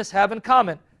wickedness have in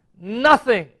common?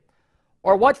 Nothing.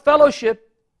 Or what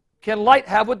fellowship can light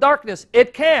have with darkness?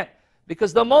 It can't.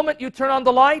 Because the moment you turn on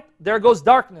the light, there goes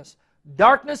darkness.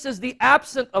 Darkness is the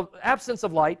absence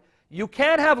of light. You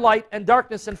can't have light and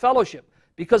darkness in fellowship,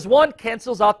 because one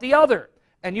cancels out the other.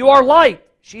 And you are light.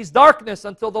 She's darkness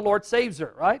until the Lord saves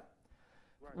her, right?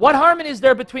 What harmony is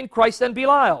there between Christ and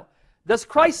Belial? Does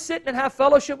Christ sit and have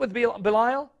fellowship with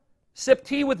Belial? Sip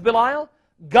tea with Belial?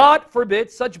 God forbid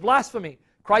such blasphemy.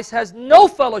 Christ has no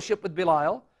fellowship with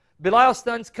Belial. Belial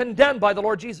stands condemned by the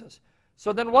Lord Jesus.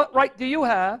 So then what right do you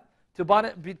have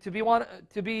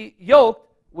to be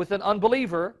yoked with an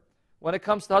unbeliever when it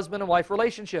comes to husband and wife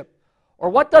relationship? Or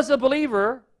what does a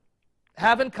believer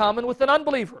have in common with an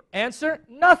unbeliever? Answer,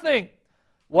 nothing.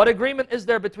 What agreement is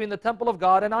there between the temple of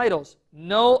God and idols?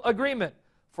 No agreement.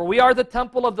 For we are the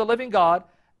temple of the living God,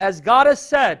 as God has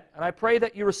said, and I pray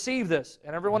that you receive this,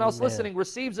 and everyone else listening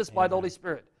receives this by the Holy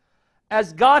Spirit.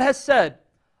 As God has said,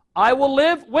 I will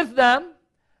live with them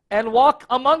and walk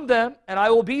among them, and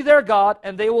I will be their God,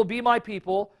 and they will be my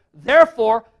people.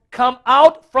 Therefore, come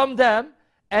out from them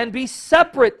and be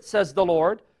separate, says the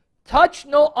Lord. Touch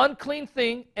no unclean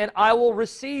thing, and I will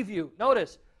receive you.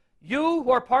 Notice, you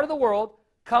who are part of the world,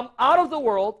 come out of the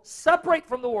world, separate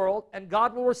from the world, and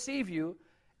God will receive you.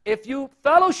 If you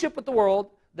fellowship with the world,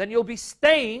 then you'll be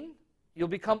stained, you'll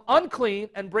become unclean,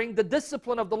 and bring the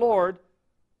discipline of the Lord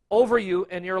over you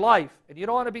in your life. And you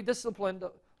don't want to be disciplined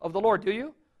of the Lord, do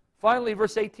you? Finally,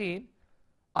 verse 18,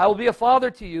 I will be a father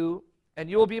to you, and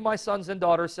you will be my sons and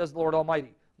daughters, says the Lord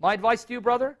Almighty. My advice to you,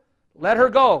 brother, let her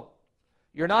go.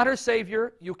 You're not her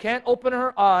Savior. You can't open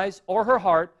her eyes or her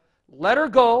heart. Let her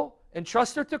go,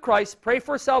 entrust her to Christ, pray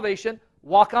for salvation,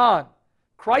 walk on.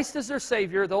 Christ is their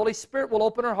Savior. The Holy Spirit will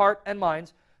open our heart and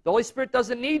minds. The Holy Spirit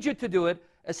doesn't need you to do it,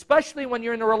 especially when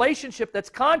you're in a relationship that's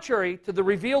contrary to the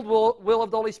revealed will of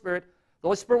the Holy Spirit. The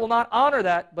Holy Spirit will not honor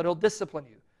that, but He'll discipline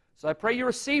you. So I pray you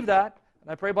receive that,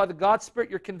 and I pray by the God's Spirit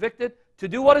you're convicted to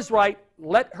do what is right.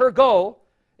 Let her go.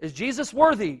 Is Jesus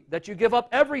worthy that you give up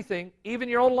everything, even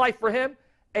your own life for Him?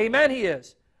 Amen, He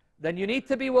is. Then you need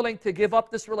to be willing to give up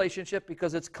this relationship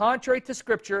because it's contrary to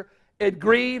Scripture. It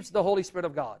grieves the Holy Spirit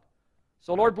of God.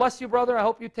 So Lord bless you, brother. I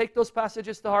hope you take those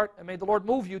passages to heart, and may the Lord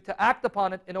move you to act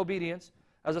upon it in obedience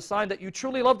as a sign that you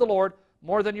truly love the Lord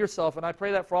more than yourself. And I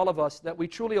pray that for all of us, that we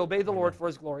truly obey the Lord for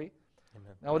His glory.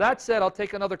 Amen. Now with that said, I'll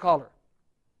take another caller.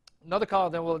 Another caller,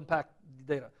 then we'll unpack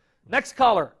the data. Next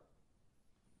caller.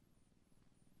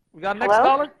 We got a next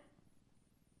caller?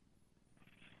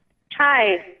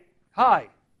 Hi. Hi.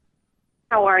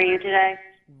 How are you today?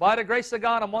 By the grace of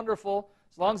God, I'm wonderful.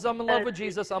 As long as I'm in love with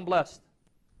Jesus, I'm blessed.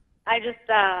 I just,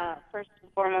 first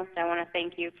and foremost, I want to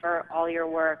thank you for all your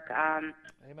work. Amen.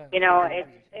 You know,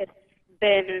 it's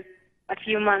been a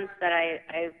few months that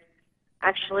I've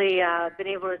actually been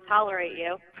able to tolerate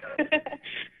you,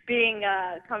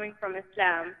 coming from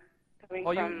Islam.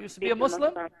 Oh, you used to be a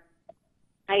Muslim?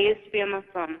 I used to be a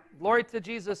Muslim. Glory to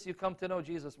Jesus, you come to know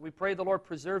Jesus. We pray the Lord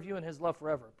preserve you in His love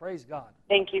forever. Praise God.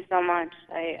 Thank you so much.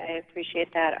 I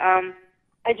appreciate that.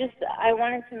 I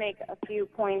wanted to make a few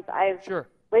points. I've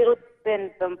lately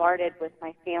been bombarded with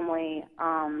my family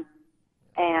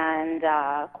and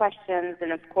questions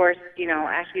and, of course, you know,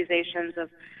 accusations of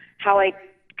how I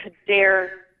could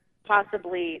dare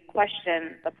possibly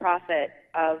question the prophet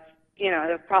of, you know,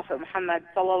 the Prophet Muhammad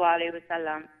sallallahu alaihi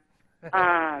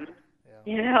wasallam.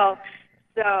 You know,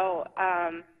 so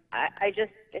I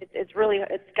just, it's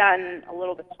gotten a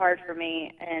little bit hard for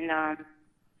me, and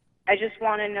I just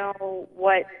want to know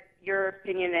what your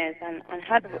opinion is on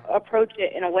how to approach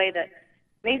it in a way that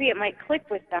maybe it might click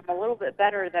with them a little bit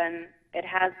better than it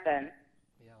has been.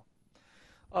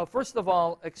 Yeah. First of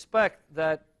all, expect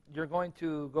that you're going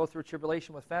to go through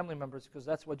tribulation with family members because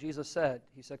that's what Jesus said.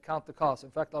 He said, count the cost.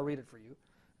 In fact, I'll read it for you.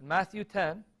 In Matthew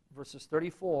 10, verses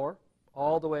 34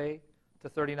 all the way to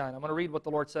 39. I'm going to read what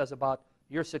the Lord says about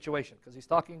your situation because He's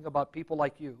talking about people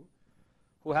like you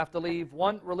who have to leave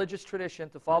one religious tradition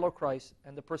to follow Christ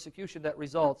and the persecution that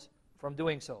results from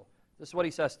doing so. This is what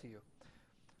He says to you.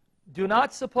 Do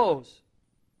not suppose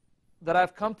that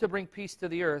I've come to bring peace to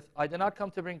the earth. I did not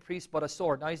come to bring peace but a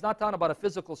sword. Now He's not talking about a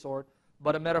physical sword,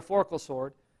 but a metaphorical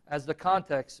sword, as the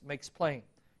context makes plain.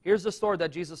 Here's the sword that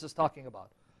Jesus is talking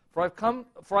about. For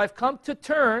I've come to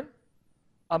turn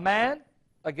a man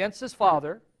against his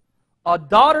father, a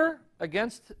daughter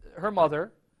against her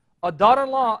mother, a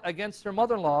daughter-in-law against her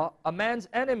mother-in-law. A man's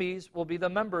enemies will be the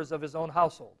members of his own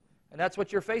household. And that's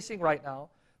what you're facing right now.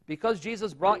 Because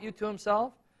Jesus brought you to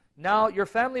Himself, now your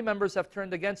family members have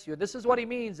turned against you. This is what He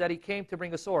means that He came to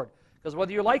bring a sword. Because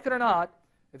whether you like it or not,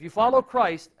 if you follow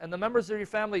Christ and the members of your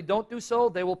family don't do so,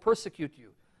 they will persecute you.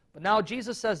 But now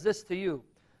Jesus says this to you.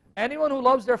 Anyone who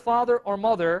loves their father or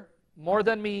mother more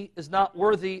than me is not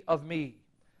worthy of me.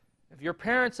 If your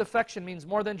parents' affection means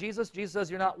more than Jesus, Jesus says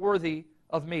you're not worthy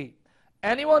of me.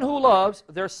 Anyone who loves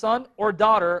their son or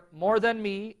daughter more than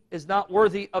me is not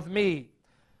worthy of me.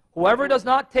 Whoever does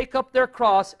not take up their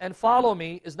cross and follow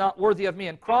me is not worthy of me.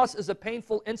 And cross is a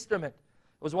painful instrument.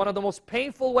 It was one of the most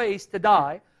painful ways to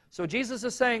die. So Jesus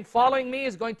is saying, following me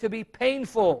is going to be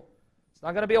painful. It's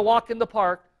not going to be a walk in the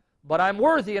park, but I'm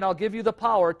worthy and I'll give you the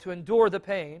power to endure the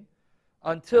pain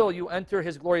until you enter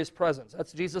His glorious presence.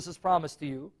 That's Jesus' promise to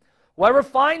you. Whoever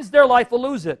finds their life will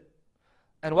lose it.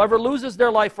 And whoever loses their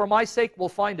life for my sake will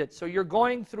find it. So you're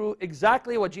going through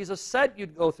exactly what Jesus said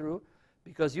you'd go through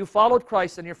because you followed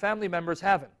Christ and your family members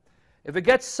haven't. If it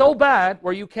gets so bad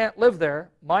where you can't live there,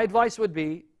 my advice would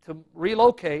be to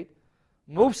relocate,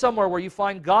 move somewhere where you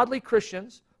find godly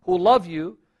Christians who love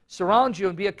you, surround you,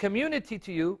 and be a community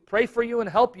to you, pray for you and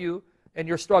help you in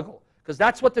your struggle. Because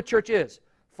that's what the church is.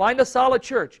 Find a solid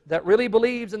church that really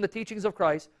believes in the teachings of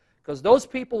Christ, because those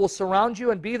people will surround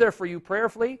you and be there for you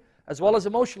prayerfully as well as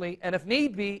emotionally, and if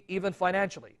need be, even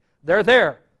financially. They're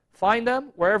there. Find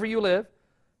them wherever you live.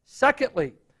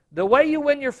 Secondly, the way you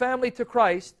win your family to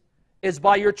Christ is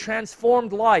by your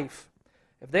transformed life.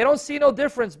 If they don't see no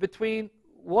difference between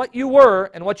what you were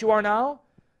and what you are now,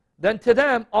 then to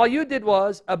them, all you did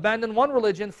was abandon one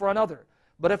religion for another.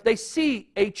 But if they see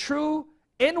a true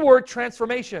inward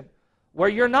transformation, where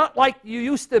you're not like you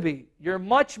used to be, you're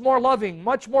much more loving,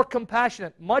 much more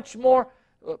compassionate, much more,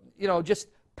 just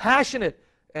passionate,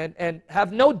 and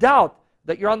have no doubt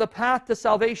that you're on the path to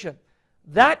salvation,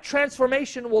 that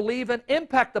transformation will leave an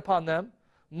impact upon them,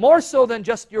 more so than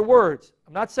just your words.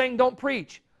 I'm not saying don't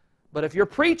preach, But if your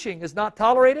preaching is not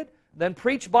tolerated, then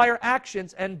preach by your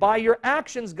actions, and by your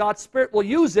actions, God's Spirit will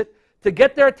use it to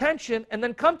get their attention and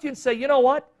then come to you and say, you know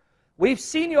what? We've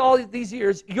seen you all these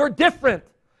years. You're different.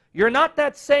 You're not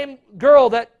that same girl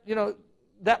that,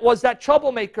 that was that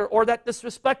troublemaker or that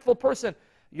disrespectful person.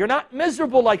 You're not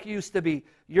miserable like you used to be.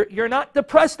 You're not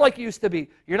depressed like you used to be.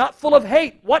 You're not full of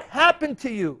hate. What happened to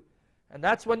you? And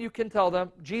that's when you can tell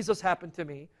them, Jesus happened to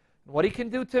me. What he can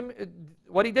do to me,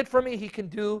 what he did for me, he can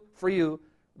do for you.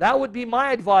 That would be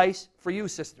my advice for you,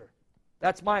 sister.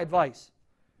 That's my advice.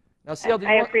 Now, CL,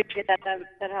 I appreciate that.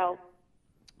 That helps.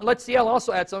 Let CL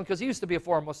also add something, because he used to be a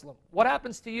former Muslim. What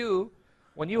happens to you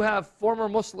when you have former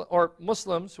Muslim or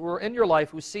Muslims who are in your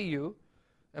life who see you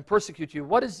and persecute you?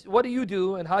 What do you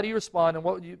do, and how do you respond, and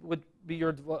what would be your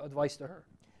advice to her?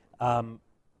 I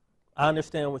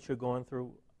understand what you're going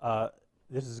through.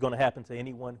 This is going to happen to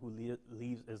anyone who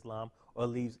leaves Islam or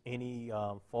leaves any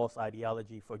false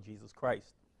ideology for Jesus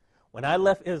Christ. When I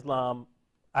left Islam,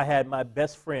 I had my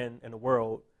best friend in the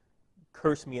world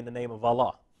curse me in the name of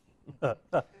Allah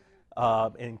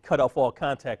and cut off all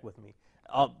contact with me.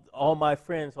 All my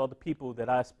friends, all the people that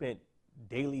I spent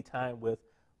daily time with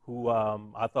who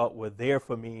I thought were there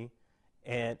for me,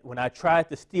 and when I tried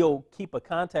to still keep a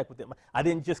contact with them, I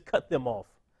didn't just cut them off.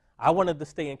 I wanted to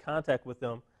stay in contact with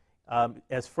them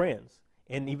as friends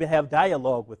and even have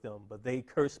dialogue with them, but they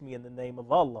cursed me in the name of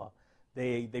Allah.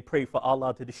 They prayed for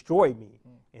Allah to destroy me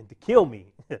and to kill me.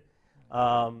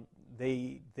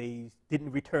 They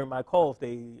didn't return my calls.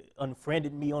 They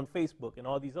unfriended me on Facebook and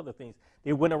all these other things.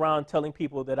 They went around telling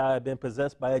people that I had been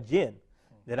possessed by a jinn,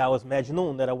 that I was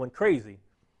Majnoon, that I went crazy.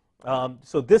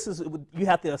 So this is, you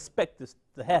have to expect this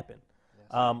to happen.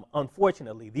 Yes.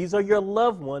 Unfortunately, these are your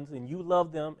loved ones, and you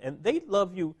love them, and they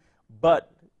love you, but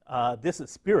this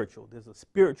is spiritual. There's a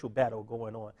spiritual battle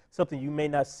going on, something you may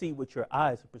not see with your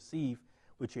eyes or perceive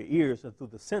with your ears or through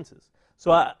the senses.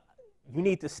 So you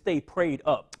need to stay prayed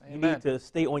up. Amen. You need to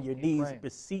stay on your knees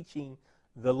beseeching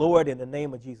the Lord in the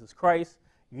name of Jesus Christ.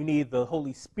 You need the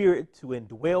Holy Spirit to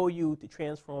indwell you, to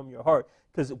transform your heart.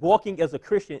 Because walking as a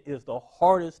Christian is the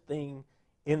hardest thing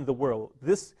in the world.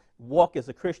 This walk as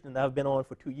a Christian that I've been on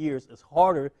for 2 years is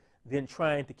harder than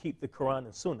trying to keep the Quran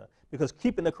and Sunnah. Because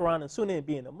keeping the Quran and Sunnah and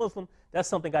being a Muslim, that's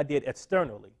something I did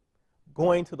externally.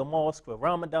 Going to the mosque for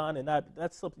Ramadan, and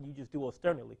that's something you just do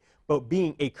externally. But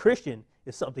being a Christian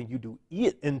is something you do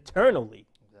internally.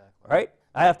 Exactly. Right?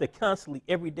 I have to constantly,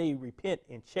 every day, repent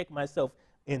and check myself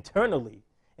internally.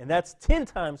 And that's 10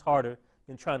 times harder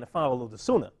than trying to follow the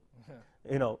Sunnah.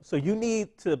 So you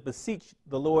need to beseech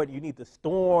the Lord. You need to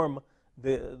storm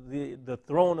the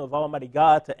throne of Almighty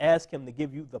God to ask Him to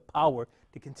give you the power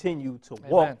to continue to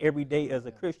walk every day as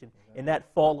a Christian and not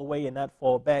fall away and not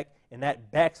fall back and not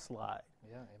backslide.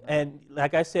 And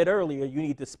like I said earlier, you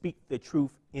need to speak the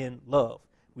truth in love.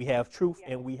 We have truth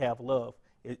and we have love.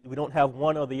 We don't have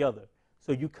one or the other.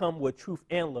 So you come with truth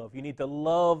and love. You need to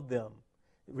love them,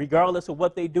 regardless of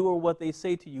what they do or what they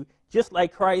say to you. Just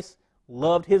like Christ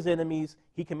loved His enemies,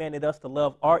 He commanded us to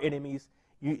love our enemies.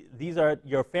 These are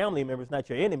your family members, not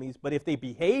your enemies, but if they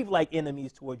behave like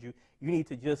enemies towards you, you need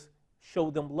to just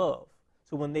show them love.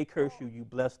 So when they curse you, you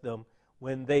bless them.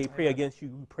 When they pray against you,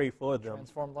 you pray for them.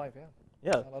 Transformed life,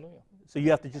 yeah. Hallelujah. So you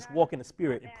have to just walk in the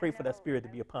Spirit and pray for that Spirit to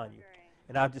be upon you.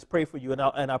 And I just pray for you,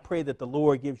 and I pray that the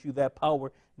Lord gives you that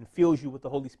power and fills you with the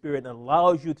Holy Spirit and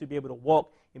allows you to be able to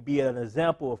walk and be an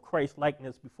example of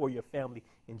Christ-likeness before your family.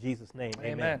 In Jesus' name,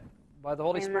 amen. By the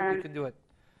Holy Spirit, you can do it.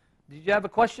 Did you have a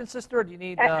question, sister, or do you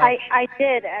need... I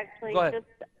did, actually. Go ahead.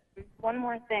 Just one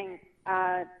more thing.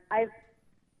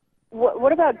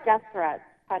 What about death threats?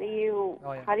 How do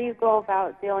you go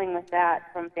about dealing with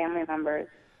that from family members?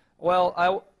 Well,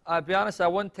 I'll be honest, I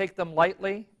wouldn't take them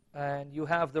lightly, and you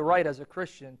have the right as a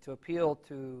Christian to appeal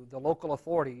to the local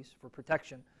authorities for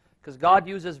protection, because God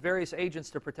uses various agents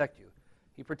to protect you.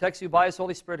 He protects you by His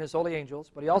Holy Spirit, His holy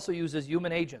angels, but He also uses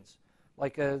human agents,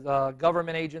 like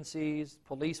government agencies,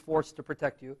 police force to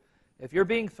protect you. If you're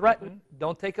being threatened,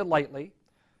 don't take it lightly.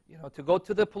 To go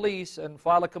to the police and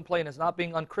file a complaint is not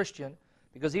being unchristian,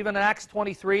 because even in Acts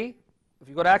 23, if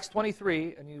you go to Acts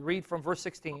 23 and you read from verse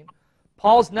 16,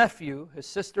 Paul's nephew, his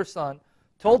sister's son,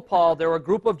 told Paul there were a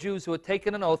group of Jews who had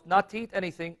taken an oath not to eat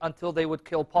anything until they would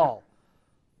kill Paul.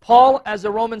 Paul, as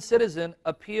a Roman citizen,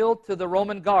 appealed to the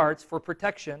Roman guards for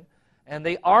protection, and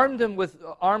they armed him with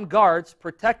armed guards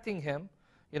protecting him,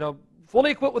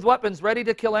 fully equipped with weapons, ready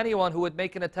to kill anyone who would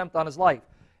make an attempt on his life.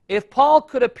 If Paul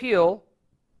could appeal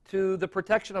to the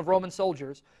protection of Roman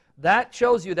soldiers, that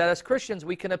shows you that as Christians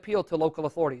we can appeal to local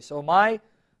authorities. So my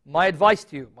advice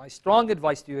to you, my strong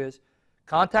advice to you is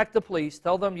contact the police,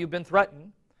 tell them you've been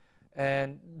threatened,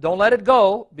 And don't let it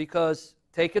go, because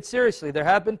take it seriously. There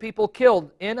have been people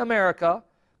killed in America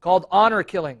called honor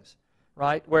killings,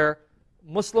 right? Where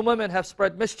Muslim women have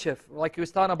spread mischief, like he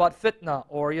was talking about fitna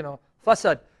or,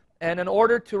 fasad. And in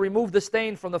order to remove the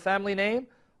stain from the family name,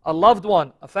 a loved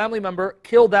one, a family member,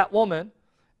 killed that woman,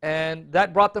 and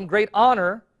that brought them great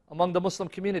honor among the Muslim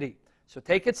community. So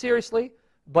take it seriously,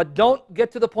 but don't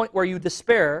get to the point where you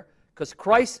despair, because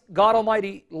Christ, God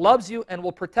Almighty, loves you and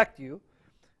will protect you.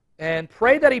 And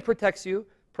pray that He protects you.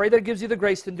 Pray that He gives you the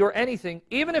grace to endure anything.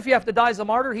 Even if you have to die as a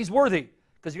martyr, He's worthy,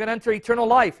 because you're going to enter eternal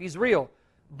life. He's real.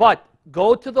 But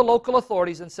go to the local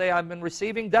authorities and say, I've been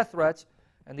receiving death threats,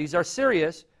 and these are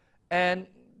serious, and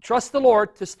trust the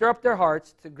Lord to stir up their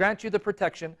hearts, to grant you the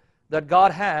protection that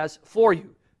God has for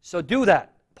you. So do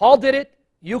that. Paul did it.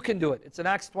 You can do it. It's in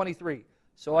Acts 23.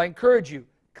 So I encourage you,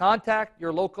 contact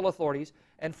your local authorities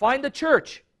and find a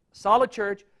church, a solid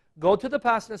church. Go to the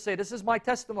pastor and say, this is my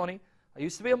testimony. I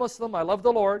used to be a Muslim. I love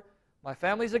the Lord. My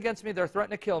family's against me. They're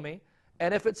threatening to kill me.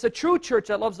 And if it's a true church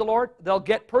that loves the Lord, they'll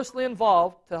get personally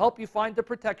involved to help you find the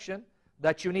protection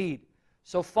that you need.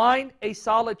 So find a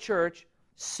solid church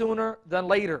sooner than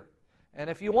later. And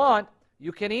if you want,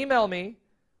 you can email me.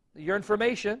 Your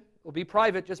information will be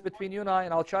private, just between you and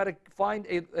I'll try to find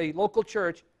a local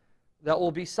church that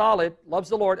will be solid, loves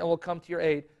the Lord, and will come to your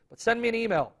aid. But send me an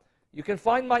email. You can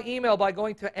find my email by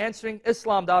going to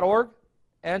answeringislam.org,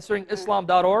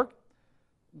 answeringislam.org.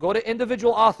 Go to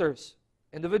individual authors.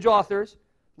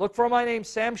 Look for my name,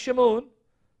 Sam Shamoun.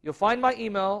 You'll find my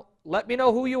email. Let me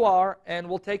know who you are, and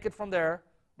we'll take it from there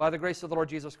by the grace of the Lord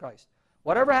Jesus Christ.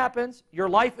 Whatever happens, your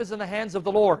life is in the hands of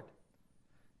the Lord.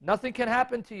 Nothing can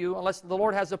happen to you unless the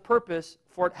Lord has a purpose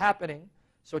for it happening.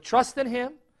 So trust in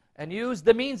Him and use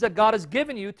the means that God has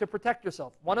given you to protect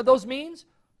yourself. One of those means,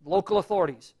 local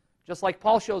authorities, just like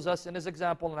Paul shows us in his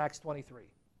example in Acts 23.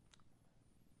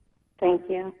 Thank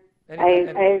you.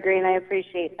 I agree, and I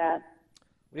appreciate that.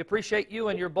 We appreciate you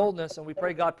and your boldness, and we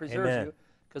pray God preserves you.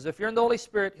 Because if you're in the Holy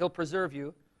Spirit, He'll preserve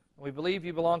you. And we believe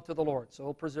you belong to the Lord, so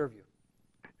He'll preserve you.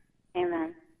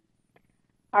 Amen.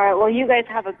 All right, well, you guys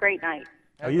have a great night.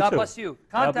 And God bless you.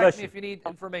 Contact me if you need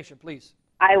information, please.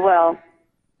 I will.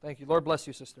 Thank you. Lord bless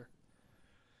you, sister.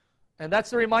 And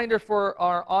that's a reminder for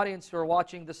our audience who are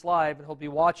watching this live and who'll be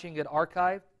watching it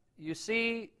archived. You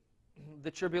see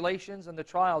the tribulations and the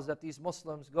trials that these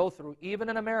Muslims go through, even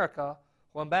in America,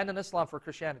 who abandon Islam for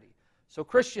Christianity. So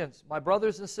Christians, my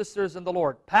brothers and sisters in the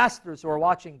Lord, pastors who are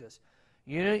watching this,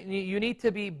 you need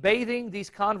to be bathing these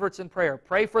converts in prayer.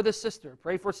 Pray for this sister.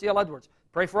 Pray for C.L. Edwards.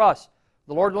 Pray for us.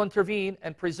 The Lord will intervene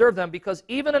and preserve them, because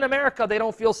even in America, they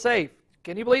don't feel safe.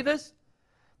 Can you believe this?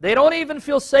 They don't even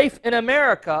feel safe in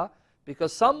America,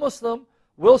 because some Muslim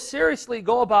will seriously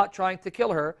go about trying to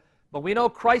kill her. But we know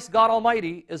Christ, God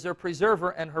Almighty, is their preserver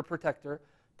and her protector.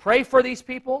 Pray for these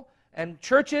people, and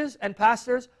churches and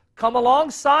pastors come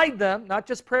alongside them, not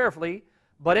just prayerfully,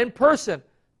 but in person.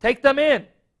 Take them in.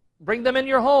 Bring them in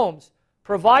your homes.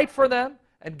 Provide for them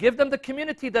and give them the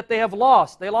community that they have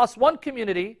lost. They lost one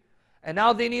community, and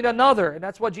now they need another. And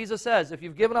that's what Jesus says. If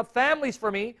you've given up families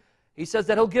for me, He says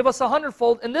that He'll give us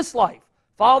 100-fold in this life.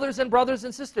 Fathers and brothers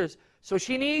and sisters. So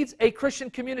she needs a Christian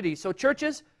community. So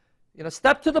churches,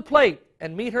 step to the plate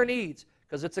and meet her needs,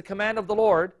 because it's a command of the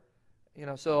Lord.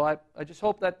 So I just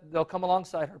hope that they'll come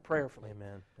alongside her prayerfully.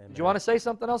 Amen. Did you want to say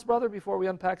something else, brother, before we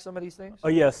unpack some of these things? Oh,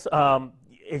 yes.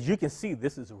 As you can see,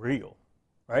 this is real,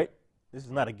 right? This is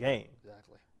not a game.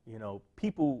 Exactly.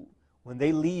 People, when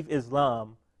they leave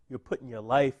Islam, you're putting your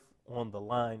life on the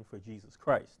line for Jesus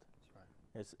Christ.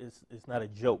 That's right. It's not a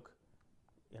joke.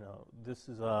 This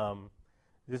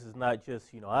is not just,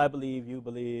 I believe, you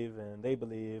believe, and they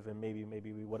believe, and maybe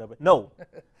we whatever. No,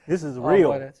 this is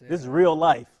real. This is real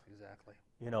life. Exactly.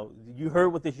 You heard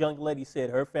what this young lady said.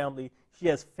 Her family, she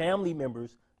has family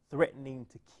members threatening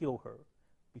to kill her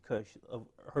because of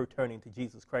her turning to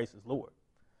Jesus Christ as Lord.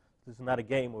 This is not a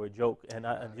game or a joke, and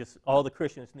all the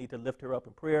Christians need to lift her up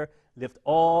in prayer, lift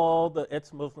all the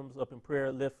ex-Muslims up in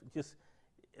prayer,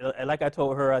 like I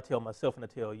told her, I tell myself, and I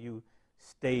tell you,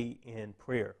 stay in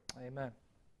prayer. Amen.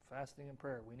 Fasting and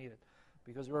prayer, we need it,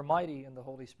 because we're mighty in the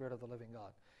Holy Spirit of the living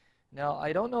God. Now,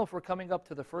 I don't know if we're coming up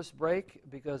to the first break,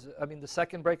 the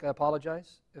second break, I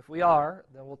apologize. If we are,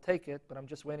 then we'll take it, but I'm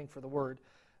just waiting for the word,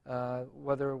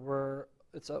 whether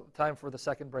it's time for the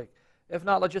second break. If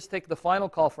not, let's just take the final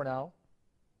call for now,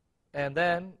 and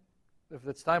then, if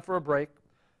it's time for a break,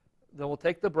 then we'll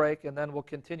take the break, and then we'll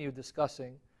continue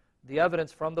discussing the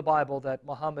evidence from the Bible that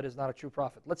Muhammad is not a true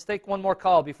prophet. Let's take one more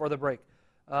call before the break.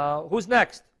 Who's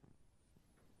next?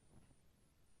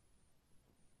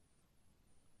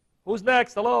 Who's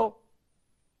next? Hello?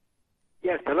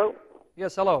 Yes, hello?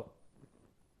 Yes, hello.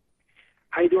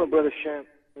 How you doing, Brother Sham?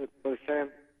 Brother Sam?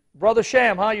 Brother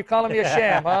Sham, huh? You're calling me a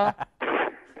sham, huh?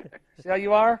 See how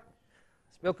you are?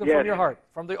 Spoken from your heart.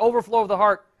 From the overflow of the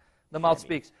heart, the mouth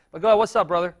speaks. But go ahead, what's up,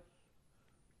 brother?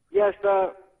 Yes,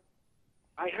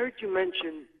 I heard you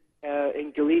mention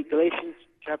in Galatians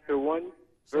chapter 1,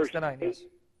 verse 6-9, 8. yes.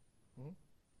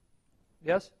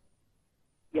 Yes?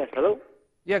 Yes, hello?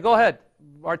 Yeah, go ahead.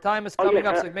 Our time is coming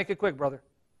up, so make it quick, brother.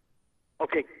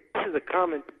 Okay, this is a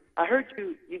comment. I heard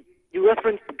you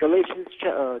referenced Galatians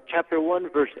chapter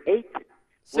 1, verse 8.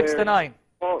 6-9.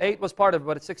 8 was part of it,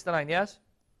 but it's 6-9, yes?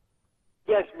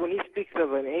 Yes, when he speaks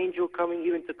of an angel coming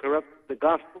even to corrupt the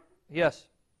gospel. Yes.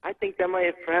 I think that might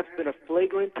have perhaps been a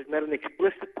flagrant, if not an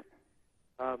explicit,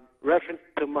 reference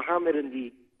to Muhammad and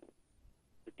the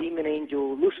demon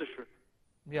angel Lucifer.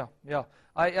 Yeah, yeah.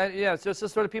 Yeah, it's just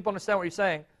so that people understand what you're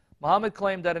saying. Muhammad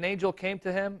claimed that an angel came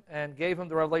to him and gave him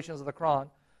the revelations of the Quran,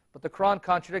 but the Quran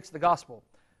contradicts the gospel.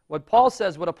 What Paul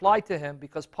says would apply to him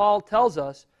because Paul tells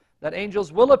us that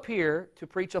angels will appear to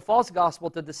preach a false gospel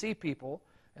to deceive people.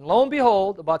 And lo and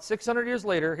behold, about 600 years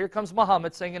later, here comes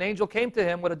Muhammad saying an angel came to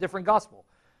him with a different gospel.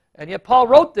 And yet Paul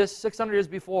wrote this 600 years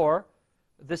before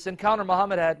this encounter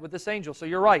Muhammad had with this angel. So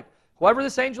you're right. Whoever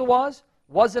this angel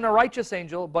wasn't a righteous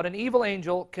angel, but an evil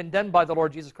angel condemned by the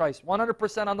Lord Jesus Christ.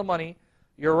 100% on the money.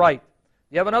 You're right.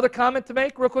 You have another comment to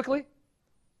make real quickly?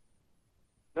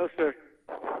 No, sir.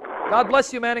 God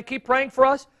bless you, man, and keep praying for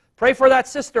us. Pray for that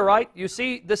sister, right? You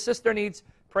see, this sister needs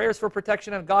prayers for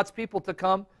protection and God's people to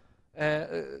come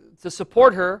to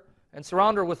support her and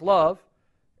surround her with love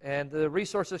and the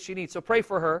resources she needs. So pray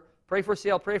for her. Pray for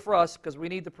CL. Pray for us because we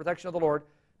need the protection of the Lord,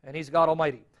 and He's God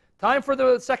Almighty. Time for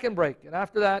the second break, and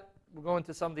after that, we'll go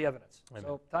into some of the evidence. Amen.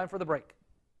 So time for the break.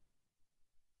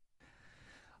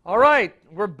 All right,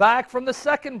 we're back from the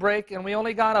second break, and we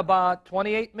only got about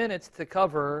 28 minutes to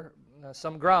cover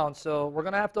some ground. So we're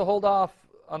going to have to hold off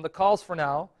on the calls for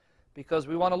now because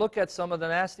we want to look at some of the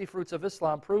nasty fruits of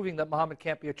Islam proving that Muhammad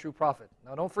can't be a true prophet.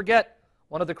 Now don't forget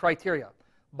one of the criteria.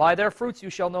 By their fruits you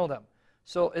shall know them.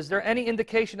 So is there any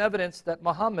indication, evidence that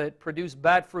Muhammad produced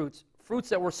bad fruits, fruits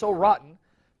that were so rotten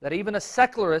that even a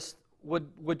secularist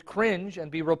would cringe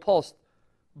and be repulsed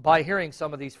by hearing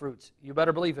some of these fruits? You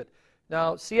better believe it.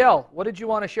 Now, CL, what did you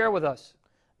want to share with us?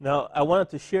 Now, I wanted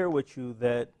to share with you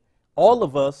that all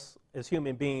of us as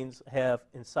human beings have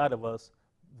inside of us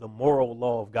the moral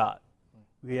law of God.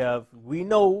 We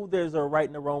know there's a right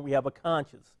and a wrong. We have a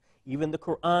conscience. Even the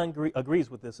Quran agrees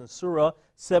with this. In Surah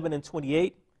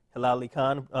 7:28, Halali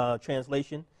Khan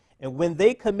translation, and when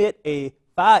they commit a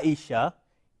faisha,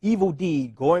 evil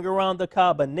deed, going around the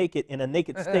Kaaba naked in a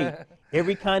naked state,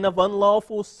 every kind of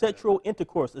unlawful sexual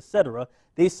intercourse, etc.,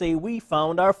 they say, we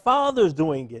found our fathers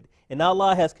doing it, and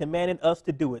Allah has commanded us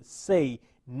to do it. Say,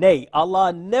 nay,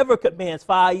 Allah never commands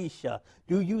faisha.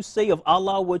 Do you say of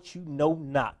Allah what you know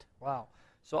not? Wow.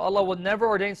 So Allah would never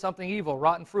ordain something evil,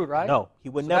 rotten fruit, right? No, He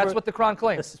would never. That's what the Quran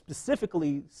claims.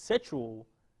 Specifically sexual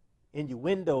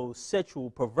innuendo,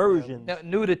 sexual perversion.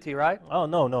 Nudity, right? Oh,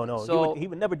 no. So he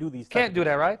would never do these Can't do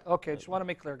that, right? Okay, just want to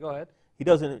make clear. Go ahead. He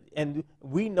doesn't, and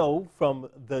we know from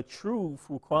the true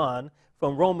Quran,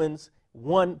 from Romans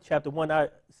 1, chapter 1, I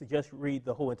suggest you read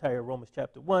the whole entire Romans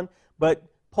chapter 1, but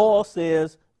Paul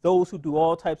says, those who do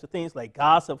all types of things like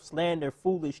gossip, slander,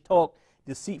 foolish talk,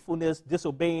 deceitfulness,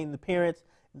 disobeying the parents,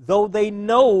 though they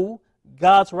know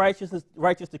God's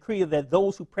righteous decree that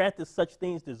those who practice such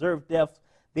things deserve death,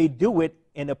 they do it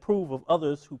and approve of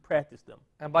others who practice them.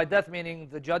 And by death meaning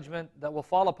the judgment that will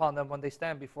fall upon them when they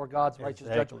stand before God's righteous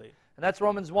judgment. And that's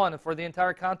Romans 1, and for the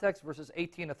entire context, verses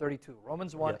 18 to 32.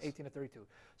 Romans 1, 18 to 32.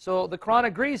 So the Quran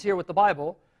agrees here with the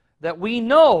Bible that we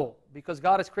know, because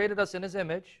God has created us in His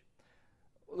image,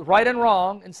 right and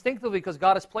wrong, instinctively, because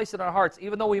God has placed it in our hearts,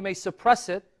 even though we may suppress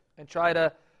it and try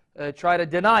to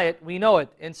deny it, we know it.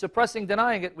 In suppressing,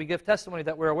 denying it, we give testimony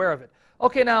that we're aware of it.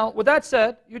 Okay, now, with that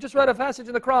said, you just read a passage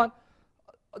in the Quran.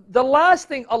 The last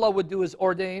thing Allah would do is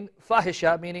ordain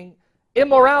fahisha, meaning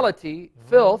immorality,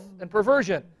 filth, and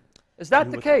perversion. Is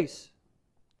that the case?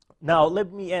 Now,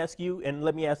 let me ask you, and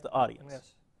let me ask the audience.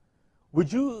 Yes.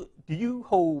 Do you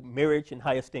hold marriage in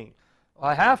high esteem?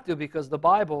 I have to, because the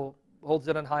Bible holds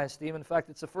it in high esteem. In fact,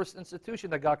 it's the first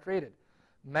institution that God created.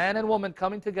 Man and woman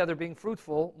coming together, being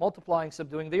fruitful, multiplying,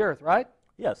 subduing the earth, right?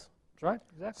 Yes. That's right,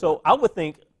 exactly. So I would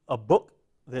think a book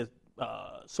that's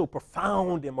so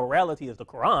profound in morality as the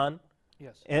Quran,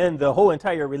 yes, and the whole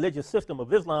entire religious system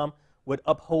of Islam would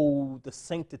uphold the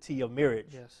sanctity of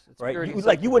marriage. Yes, it's right?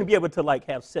 You wouldn't be able to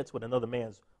have sex with another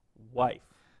man's wife.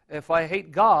 If I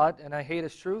hate God and I hate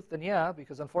His truth, then yeah,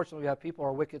 because unfortunately we have people who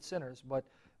are wicked sinners, but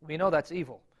we know that's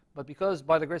evil. But because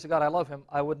by the grace of God I love Him,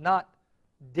 I would not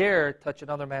dare touch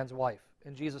another man's wife.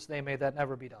 In Jesus' name, may that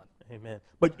never be done. Amen.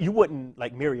 But you wouldn't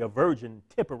like marry a virgin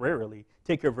temporarily,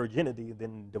 take her virginity,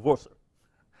 then divorce her.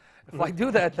 If I do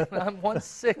that, then I'm one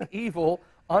sick, evil,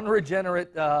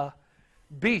 unregenerate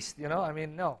beast, you know? I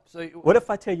mean, no. So what if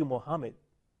I tell you Muhammad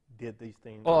did these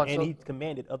things, and so, he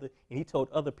commanded and he told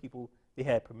other people they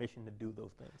had permission to do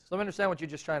those things? So let me understand what you're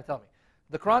just trying to tell me.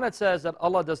 The Quran that says that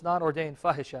Allah does not ordain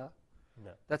fahisha,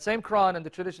 no. That same Quran and the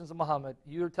traditions of Muhammad,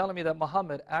 you're telling me that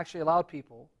Muhammad actually allowed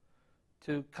people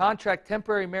to contract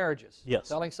temporary marriages. Yes.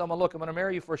 Telling someone, look, I'm going to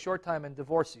marry you for a short time and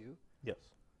divorce you. Yes.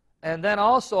 And then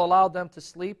also allowed them to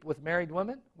sleep with married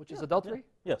women, which is adultery?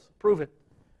 Yeah. Yes. Prove it.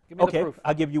 Give me the proof.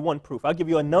 I'll give you one proof. I'll give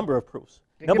you a number of proofs.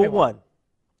 Okay,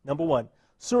 Number one,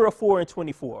 Surah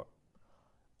 4:24.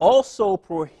 Also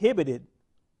prohibited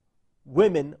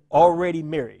women already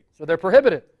married. So they're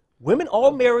prohibited. Women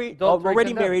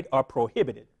already married are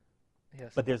prohibited.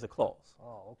 Yes. But there's a clause.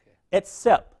 Oh, okay.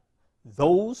 Except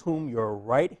those whom your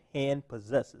right hand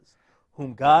possesses,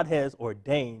 whom God has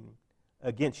ordained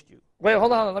against you. Wait,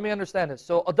 hold on. Let me understand this.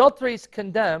 So adultery is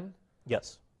condemned.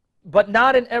 Yes. But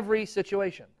not in every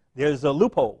situation. There's a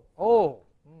loophole. Oh,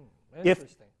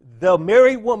 interesting. If the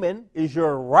married woman is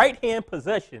your right-hand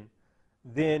possession,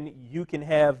 then you can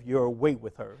have your way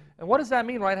with her. And what does that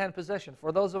mean, right-hand possession?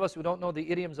 For those of us who don't know the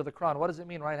idioms of the Quran, what does it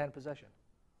mean, right-hand possession?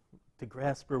 To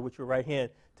grasp her with your right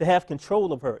hand, to have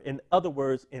control of her. In other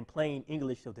words, in plain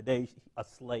English of today, a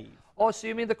slave. Oh, so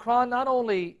you mean the Quran not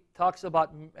only talks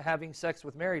about having sex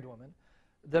with married women,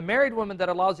 the married women that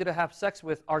allows you to have sex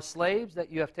with are slaves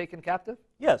that you have taken captive?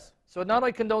 Yes. So it not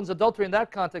only condones adultery in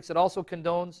that context, it also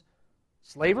condones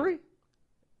slavery?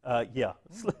 Yeah.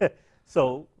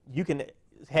 So you can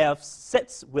have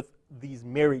sex with these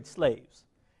married slaves.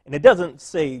 And it doesn't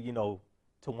say, you know,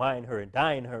 to wine her and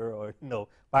dine her, or, you know,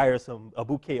 buy her a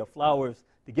bouquet of flowers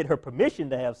to get her permission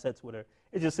to have sex with her.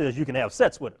 It just says you can have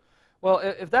sex with her. Well,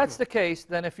 if that's the case,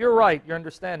 then if you're right, your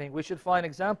understanding, we should find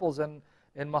examples in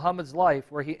Muhammad's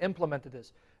life where he implemented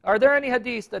this. Are there any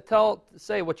hadiths that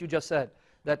say what you just said,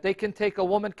 that they can take a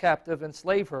woman captive,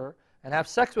 enslave her, and have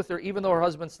sex with her even though her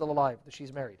husband's still alive, that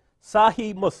she's married?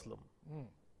 Sahih Muslim.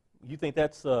 You think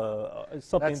that's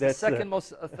something that's the second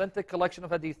most authentic collection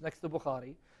of hadith next to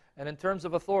Bukhari. And in terms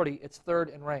of authority, it's third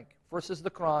in rank. First is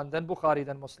the Quran, then Bukhari,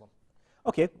 then Muslim.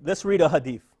 Okay, let's read a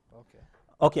hadith.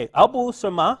 Okay. Abu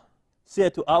Sama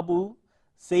said to Abu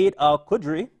Sayyid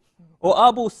al-Khudri, or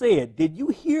Abu Sayyid, did you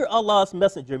hear Allah's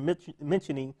messenger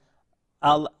mentioning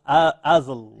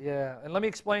al-azl? Yeah, and let me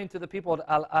explain to the people what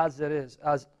al-azl is.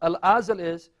 Al-azl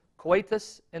is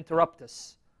coitus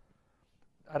interruptus.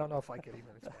 I don't know if I can even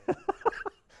explain it.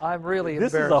 I'm really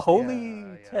embarrassed. This is a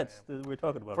holy text that we're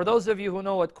talking about. For those of you who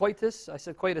know what coitus, I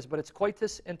said coitus, but it's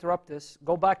coitus interruptus.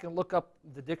 Go back and look up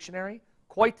the dictionary.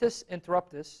 Coitus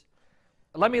interruptus.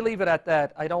 Let me leave it at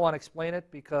that. I don't want to explain it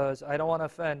because I don't want to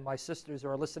offend my sisters who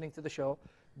are listening to the show.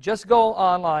 Just go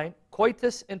online,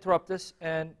 coitus interruptus,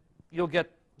 and you'll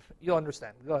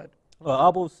understand. Go ahead.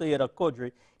 Abu Sayyid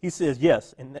al-Khudri, he says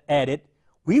yes, and added,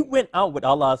 we went out with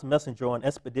Allah's messenger on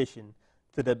expedition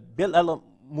to the Bil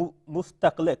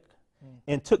al-Mustaqliq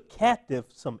and took captive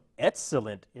some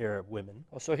excellent Arab women.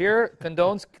 Oh, so here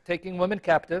condones taking women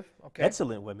captive. Okay.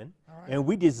 Excellent women. Right. And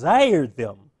we desired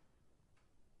them.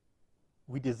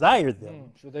 We desired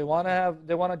them. So they want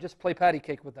to just play patty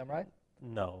cake with them, right?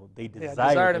 No, they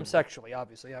desired them sexually,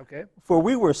 obviously. Okay. For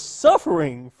we were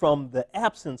suffering from the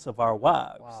absence of our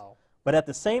wives. Wow. But at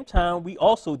the same time, we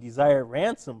also desired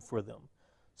ransom for them.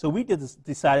 So we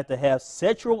decided to have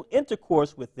sexual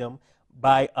intercourse with them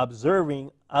by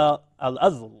observing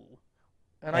al-azl.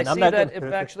 And I see that it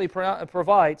actually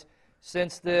provides,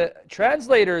 since the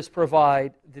translators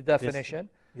provide the definition.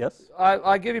 Yes.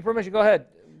 I give you permission. Go ahead.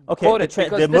 Okay. Quote it,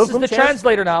 because this is the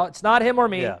translator now. It's not him or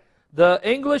me. Yeah. The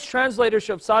English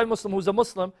translatorship of Sahih Muslim, who's a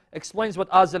Muslim, explains what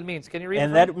azl means. Can you read it?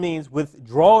 And that means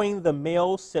withdrawing the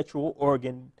male sexual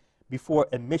organ before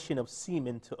emission of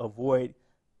semen to avoid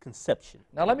conception.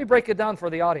 Now let me break it down for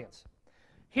the audience.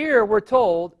 Here we're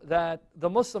told that the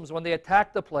Muslims, when they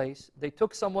attacked the place, they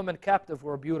took some women captive who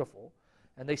were beautiful,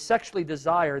 and they sexually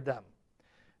desired them.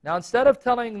 Now instead of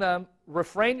telling them,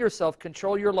 refrain yourself,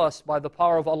 control your lust by the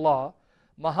power of Allah,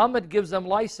 Muhammad gives them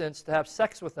license to have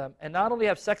sex with them, and not only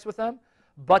have sex with them,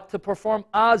 but to perform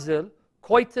azl,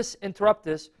 coitus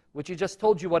interruptus, which he just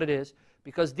told you what it is,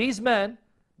 because these men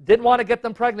didn't want to get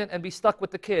them pregnant and be stuck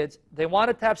with the kids. They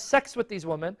wanted to have sex with these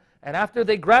women, and after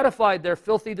they gratified their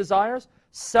filthy desires,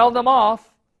 sell them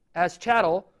off as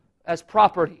chattel, as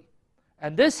property.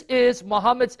 And this is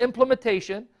Muhammad's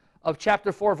implementation of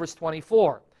chapter 4, verse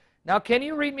 24. Now, can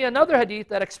you read me another hadith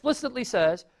that explicitly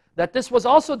says that this was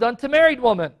also done to married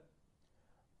women?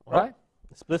 Right?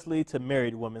 Explicitly to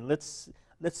married women. Let's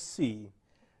see.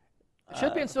 It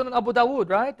should be in Sunan Abu Dawood,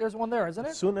 right? There's one there, isn't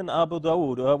it? Sunan Abu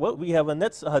Dawood. Well, we have a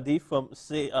next hadith from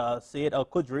Sayyid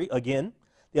al-Qudri again.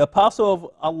 The Apostle of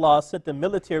Allah sent a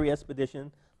military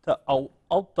expedition to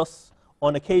Al-Autas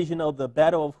on occasion of the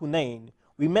Battle of Hunain.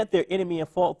 We met their enemy and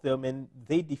fought them, and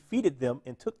they defeated them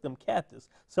and took them captives.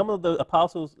 Some of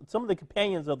the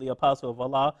companions of the Apostle of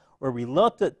Allah were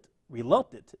reluctant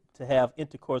to have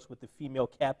intercourse with the female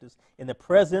captives in the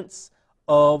presence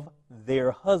of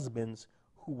their husbands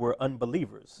who were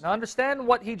unbelievers. Now understand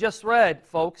what he just read,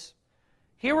 folks.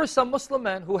 Here were some Muslim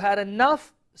men who had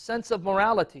enough sense of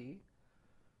morality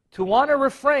to want to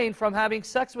refrain from having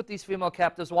sex with these female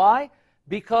captives. Why?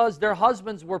 Because their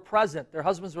husbands were present. Their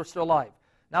husbands were still alive.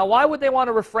 Now, why would they want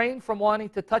to refrain from wanting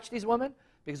to touch these women?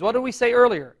 Because what did we say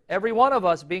earlier? Every one of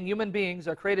us, being human beings,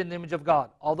 are created in the image of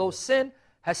God. Although sin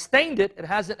has stained it, it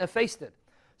hasn't effaced it.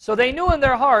 So they knew in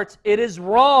their hearts it is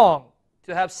wrong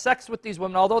to have sex with these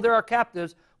women, although they are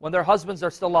captives, when their husbands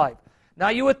are still alive. Now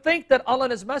you would think that Allah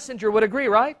and His Messenger would agree,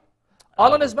 right?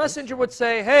 Allah and His Messenger would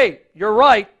say, hey, you're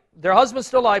right, their husband's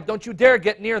still alive, don't you dare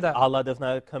get near them. Allah does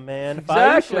not command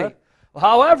exactly.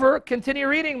 However, continue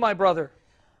reading, my brother.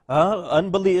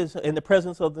 Unbelievers in the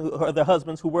presence of their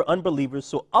husbands who were unbelievers.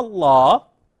 So Allah,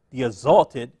 the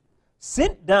Exalted,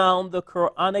 sent down the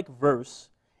Quranic verse,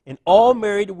 and all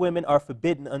married women are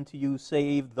forbidden unto you,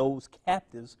 save those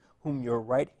captives whom your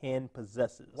right hand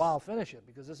possesses. Wow, finish it,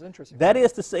 because this is interesting. That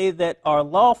is to say that are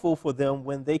lawful for them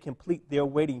when they complete their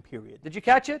waiting period. Did you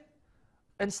catch it?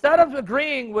 Instead of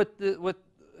agreeing with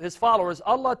his followers,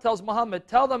 Allah tells Muhammad,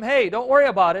 tell them, hey, don't worry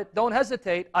about it, don't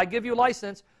hesitate, I give you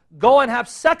license, go and have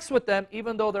sex with them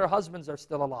even though their husbands are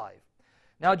still alive.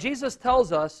 Now Jesus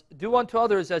tells us, do unto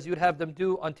others as you'd have them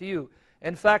do unto you.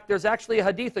 In fact, there's actually a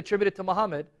hadith attributed to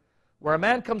Muhammad where a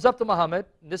man comes up to Muhammad,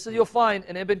 and this is you'll find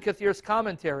in Ibn Kathir's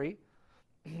commentary.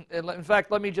 In fact,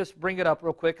 let me just bring it up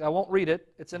real quick. I won't read it.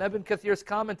 It's in Ibn Kathir's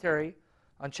commentary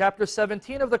on chapter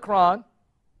 17 of the Quran.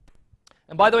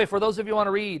 And by the way, for those of you who want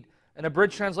to read an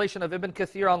abridged translation of Ibn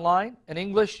Kathir online, an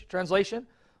English translation,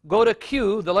 go to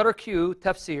Q, the letter Q,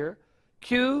 Tafsir,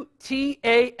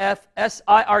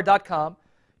 QTAFSIR.com.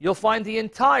 You'll find the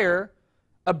entire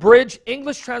abridged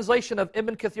English translation of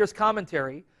Ibn Kathir's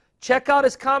commentary. Check out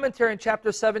his commentary in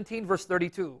chapter 17, verse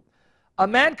 32. A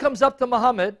man comes up to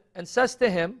Muhammad and says to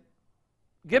him,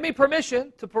 give me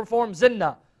permission to perform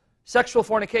zinna, sexual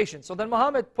fornication. So then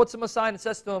Muhammad puts him aside and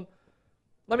says to him,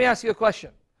 let me ask you a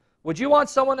question. Would you want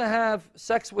someone to have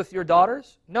sex with your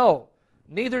daughters? No.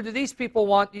 Neither do these people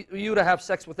want you to have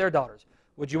sex with their daughters.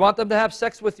 Would you want them to have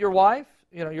sex with your wife?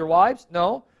 Your wives?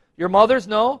 No. Your mothers?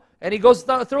 No. And he goes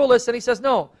through a list and he says,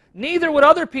 no. Neither would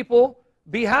other people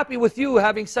be happy with you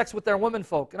having sex with their women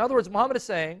folk. In other words, Muhammad is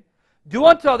saying, do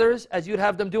unto others as you'd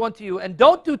have them do unto you, and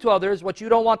don't do to others what you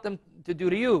don't want them to do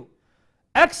to you.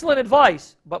 Excellent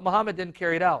advice, but Muhammad didn't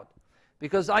carry it out.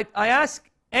 Because I ask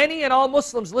any and all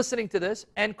Muslims listening to this,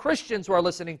 and Christians who are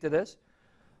listening to this,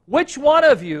 which one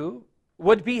of you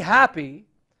would be happy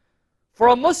for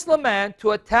a Muslim man to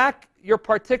attack your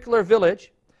particular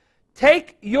village,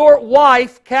 take your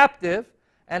wife captive,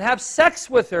 and have sex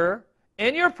with her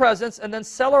in your presence, and then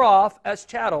sell her off as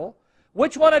chattel?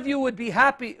 Which one of you would be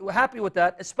happy with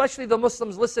that, especially the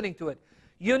Muslims listening to it?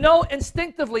 You know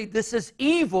instinctively this is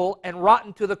evil and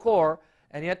rotten to the core,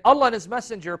 and yet Allah and His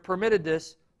Messenger permitted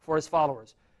this for His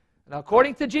followers. Now,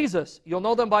 according to Jesus, you'll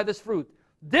know them by this fruit.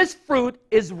 This fruit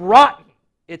is rotten.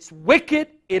 It's wicked.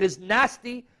 It is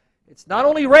nasty. It's not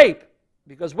only rape,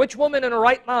 because which woman in her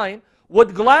right mind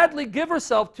would gladly give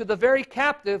herself to the very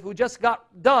captive who just got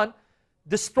done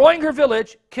destroying her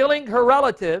village, killing her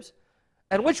relatives,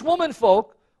 and which woman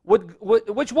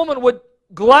would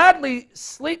gladly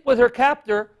sleep with her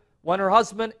captor when her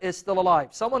husband is still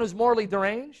alive? Someone who's morally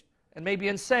deranged and maybe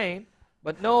insane,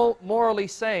 but no morally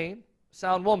sane,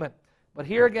 sound woman. But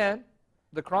here again,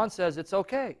 the Quran says it's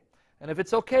okay. And if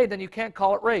it's okay, then you can't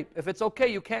call it rape. If it's okay,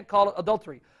 you can't call it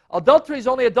adultery. Adultery is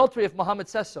only adultery if Muhammad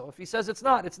says so. If he says it's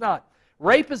not, it's not.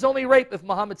 Rape is only rape if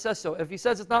Muhammad says so. If he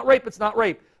says it's not rape, it's not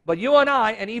rape. But you and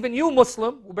I, and even you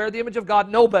Muslim, who bear the image of God,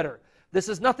 know better. This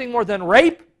is nothing more than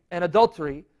rape and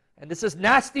adultery, and this is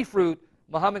nasty fruit.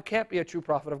 Muhammad can't be a true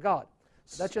prophet of God.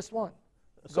 That's just one.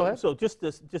 Go ahead. So just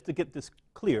to get this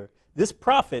clear, this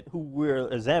prophet who we're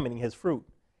examining his fruit,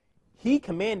 he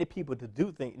commanded people to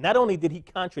do things. Not only did he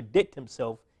contradict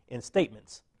himself in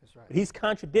statements, that's right, but he's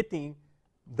contradicting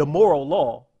the moral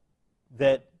law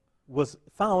that was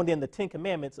found in the 10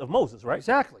 Commandments of Moses, right?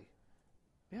 Exactly.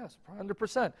 Yes,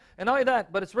 100%. And not only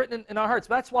that, but it's written in our hearts.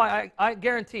 That's why I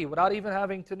guarantee, without even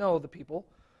having to know the people,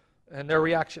 and their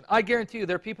reaction. I guarantee you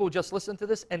there are people who just listened to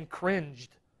this and cringed,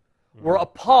 were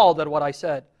appalled at what I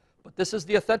said. But this is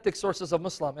the authentic sources of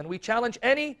Muslim. And we challenge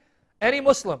any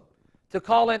Muslim to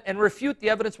call in and refute the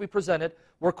evidence we presented.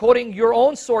 We're quoting your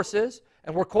own sources,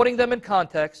 and we're quoting them in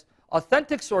context.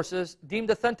 Authentic sources, deemed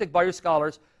authentic by your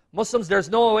scholars. Muslims, there's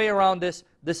no way around this.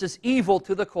 This is evil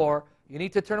to the core. You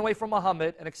need to turn away from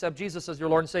Muhammad and accept Jesus as your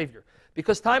Lord and Savior.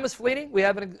 Because time is fleeting, we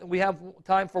have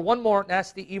time for one more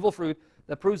nasty evil fruit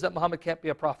that proves that Muhammad can't be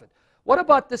a prophet. What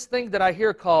about this thing that I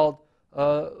hear called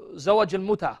Zawaj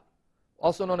al-Muta,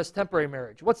 also known as temporary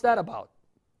marriage? What's that about?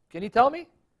 Can you tell me?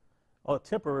 Oh,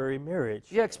 temporary marriage.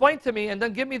 Yeah, explain to me and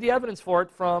then give me the evidence for it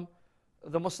from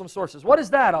the Muslim sources. What is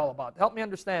that all about? Help me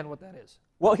understand what that is.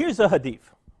 Well, here's a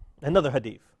hadith, another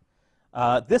hadith.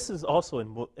 This is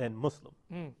also in Muslim.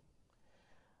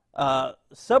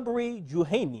 Sabri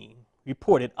Juhayni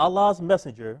reported Allah's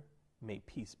messenger, may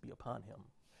peace be upon him,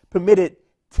 permitted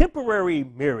temporary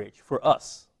marriage for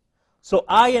us. So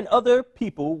I and other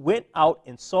people went out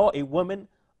and saw a woman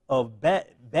of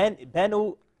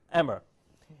Banu Amr,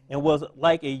 and was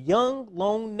like a young,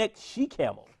 long-necked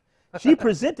she-camel. We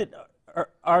presented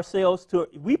ourselves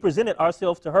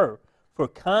to her for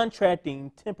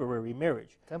contracting temporary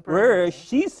marriage. Whereas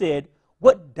she said,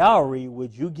 "What dowry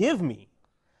would you give me?"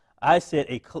 I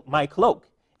said, my cloak.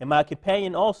 And my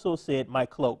companion also said, my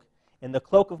cloak. And the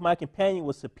cloak of my companion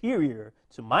was superior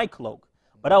to my cloak,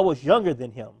 but I was younger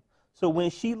than him. So when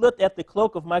she looked at the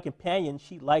cloak of my companion,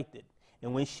 she liked it.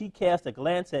 And when she cast a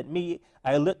glance at me,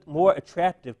 I looked more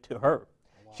attractive to her.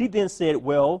 Wow. She then said,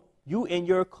 "Well, you and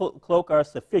your cloak are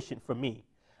sufficient for me."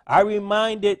 I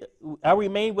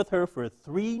remained with her for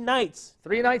 3 nights.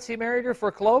 3 nights he married her for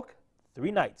a cloak?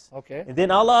 3 nights. Okay. And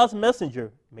then Allah's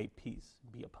messenger, may peace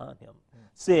be upon him,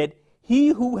 said, "He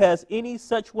who has any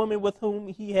such woman with whom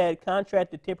he had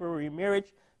contracted temporary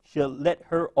marriage shall let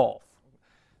her off."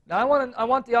 Now I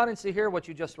want the audience to hear what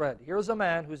you just read. Here's a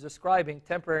man who's describing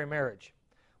temporary marriage.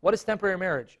 What is temporary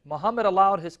marriage? Muhammad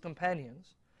allowed his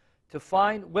companions to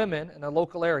find women in a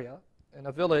local area, in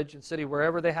a village, in city,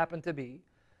 wherever they happen to be,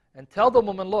 and tell the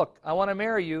woman, "Look, I want to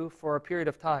marry you for a period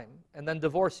of time, and then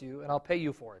divorce you, and I'll pay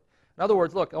you for it." In other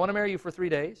words, "Look, I want to marry you for 3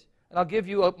 days, and I'll give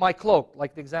you my cloak,"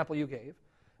 like the example you gave.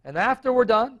 "And after we're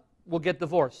done, we'll get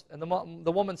divorced." And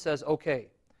the woman says, "Okay."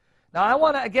 Now I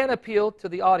want to again appeal to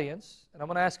the audience, and I'm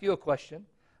going to ask you a question.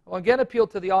 I want to again appeal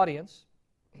to the audience,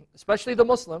 especially the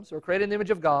Muslims who are created in the image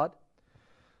of God.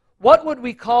 What would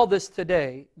we call this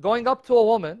today? Going up to a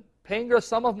woman, paying her a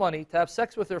sum of money to have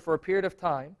sex with her for a period of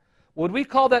time. Would we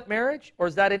call that marriage, or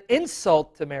is that an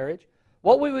insult to marriage?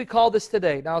 What would we call this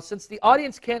today? Now, since the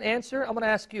audience can't answer, I'm going to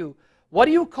ask you, what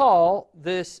do you call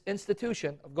this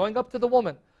institution of going up to the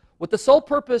woman with the sole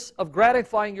purpose of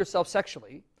gratifying yourself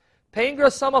sexually, paying her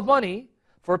a sum of money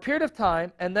for a period of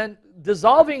time, and then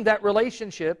dissolving that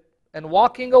relationship and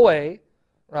walking away,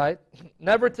 right,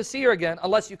 never to see her again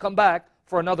unless you come back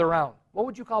for another round? What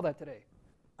would you call that today?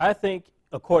 I think,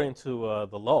 according to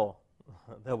the law,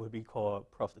 that would be called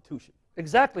prostitution.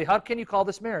 Exactly. How can you call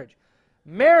this marriage?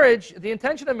 Marriage, the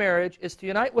intention of marriage is to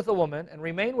unite with a woman and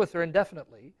remain with her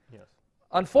indefinitely. Yes.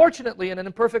 Unfortunately, in an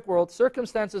imperfect world,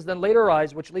 circumstances then later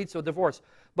arise which leads to a divorce.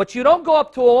 But you don't go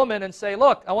up to a woman and say,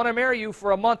 "Look, I want to marry you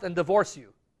for a month and divorce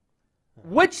you."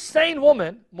 Which sane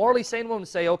woman, morally sane woman,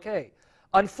 say, "Okay"?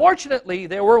 Unfortunately,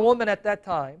 there were women at that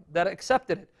time that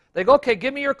accepted it. They go, "Okay,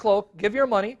 give me your cloak, give your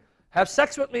money, have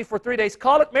sex with me for 3 days,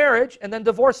 call it marriage, and then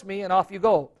divorce me, and off you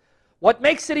go." What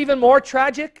makes it even more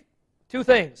tragic? 2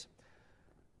 things.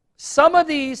 Some of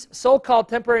these so-called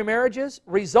temporary marriages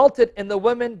resulted in the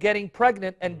women getting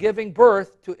pregnant and giving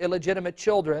birth to illegitimate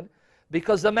children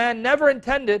because the man never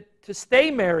intended to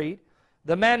stay married.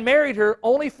 The man married her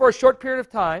only for a short period of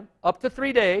time, up to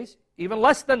 3 days, even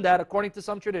less than that according to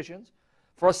some traditions,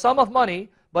 for a sum of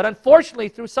money. But unfortunately,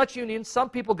 through such unions,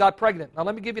 some people got pregnant. Now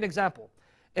let me give you an example.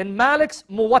 In Malik's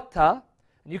Muwatta,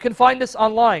 and you can find this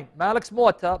online, Malik's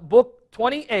Muwatta, book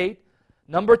 28,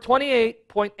 number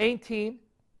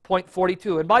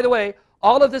 28.18.42. And by the way,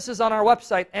 all of this is on our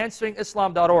website,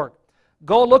 answeringislam.org.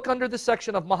 Go look under the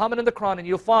section of Muhammad and the Quran, and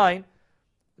you'll find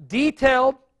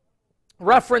detailed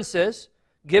references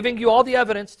giving you all the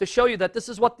evidence to show you that this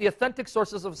is what the authentic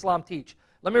sources of Islam teach.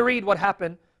 Let me read what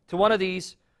happened to one of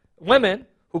these women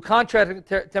who contracted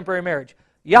temporary marriage.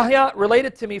 Yahya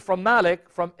related to me from Malik,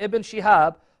 from Ibn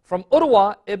Shihab, from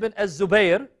Urwa ibn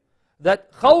az-Zubayr, that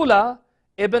Khawla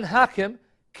ibn Hakim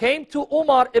came to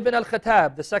Umar ibn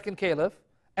al-Khattab, the second caliph,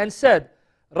 and said,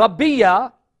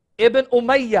 Rabiya ibn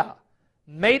Umayyah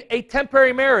made a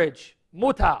temporary marriage,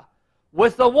 muta,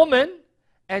 with a woman,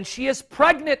 and she is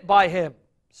pregnant by him.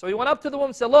 So he went up to the woman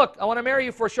and said, "Look, I want to marry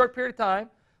you for a short period of time.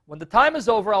 When the time is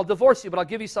over, I'll divorce you, but I'll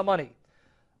give you some money.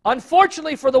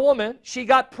 Unfortunately for the woman, she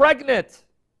got pregnant.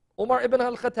 Umar ibn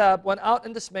al-Khattab went out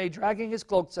in dismay, dragging his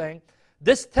cloak, saying,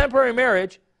 this temporary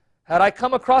marriage, had I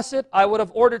come across it, I would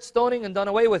have ordered stoning and done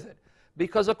away with it.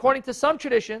 Because according to some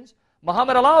traditions,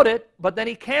 Muhammad allowed it, but then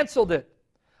he canceled it.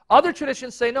 Other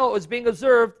traditions say no, it was being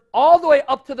observed all the way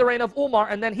up to the reign of Umar,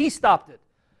 and then he stopped it.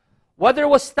 Whether it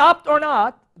was stopped or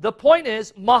not, the point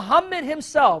is, Muhammad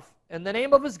himself, in the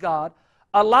name of his God,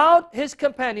 allowed his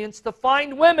companions to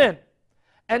find women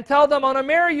and tell them, I'm going to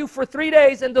marry you for 3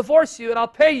 days and divorce you and I'll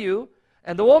pay you.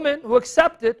 And the woman who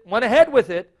accepted went ahead with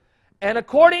it. And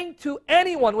according to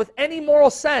anyone with any moral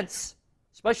sense,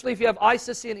 especially if you have eyes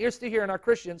to see and ears to hear and are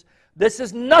Christians, this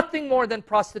is nothing more than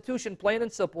prostitution, plain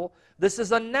and simple. This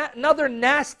is another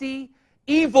nasty,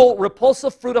 evil,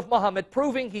 repulsive fruit of Muhammad,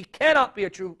 proving he cannot be a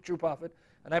true prophet.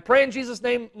 And I pray in Jesus'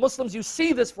 name, Muslims, you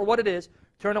see this for what it is,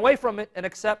 turn away from it and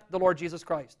accept the Lord Jesus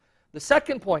Christ. The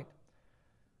second point,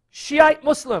 Shiite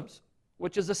Muslims,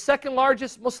 which is the second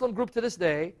largest Muslim group to this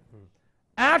day,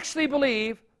 actually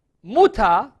believe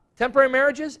muta, temporary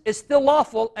marriages, is still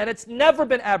lawful and it's never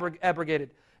been abrogated.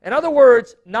 In other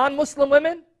words, non-Muslim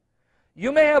women,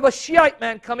 you may have a Shiite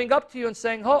man coming up to you and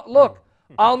saying, oh, look,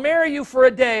 I'll marry you for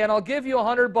a day and I'll give you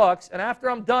 $100 and after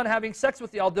I'm done having sex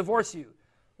with you, I'll divorce you.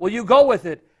 Will you go with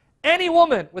it? Any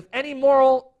woman with any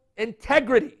moral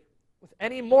integrity, with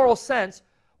any moral sense,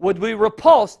 would be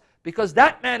repulsed because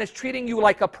that man is treating you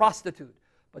like a prostitute.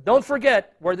 But don't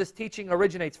forget where this teaching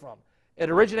originates from.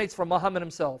 It originates from Muhammad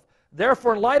himself.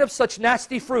 Therefore, in light of such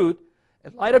nasty fruit,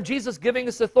 in light of Jesus giving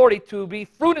us authority to be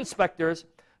fruit inspectors,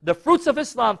 the fruits of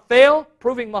Islam fail,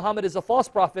 proving Muhammad is a false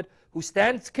prophet who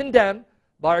stands condemned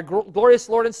by our glorious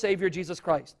Lord and Savior, Jesus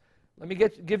Christ. Let me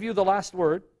give you the last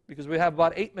word, because we have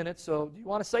about 8 minutes. So do you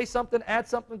want to say something, add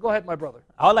something? Go ahead, my brother.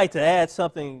 I would like to add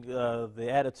something, the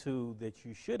attitude that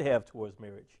you should have towards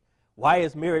marriage. Why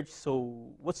is marriage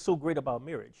what's so great about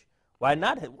marriage? Why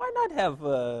not have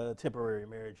temporary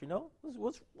marriage, you know?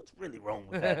 What's really wrong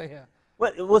with that? Yeah.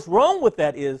 What's wrong with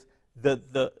that is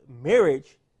the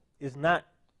marriage is not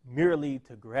merely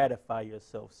to gratify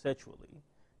yourself sexually.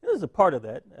 There's a part of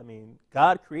that. I mean,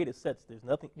 God created sex. There's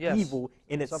nothing evil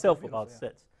in itself about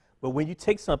sex. But when you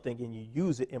take something and you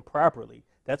use it improperly,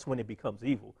 that's when it becomes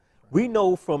evil. Right. We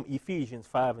know from Ephesians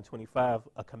 5:25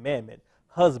 a commandment,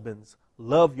 husbands,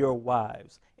 love your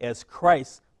wives as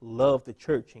Christ loved the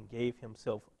church and gave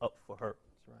himself up for her.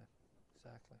 That's right.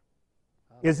 Exactly.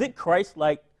 Is it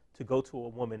Christ-like to go to a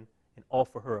woman and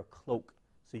offer her a cloak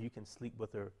so you can sleep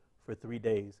with her for 3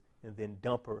 days and then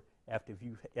dump her after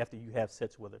you have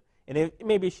sex with her? And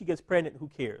maybe if she gets pregnant, who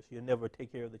cares? You'll never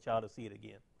take care of the child or see it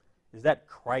again. Is that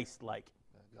Christ-like?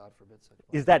 God forbid such.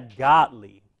 Is that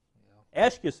godly? Yeah.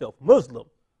 Ask yourself, Muslim,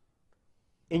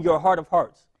 in your heart of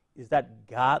hearts, is that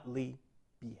godly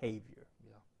behavior?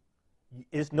 Yeah.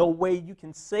 There's no way you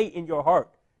can say in your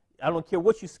heart, I don't care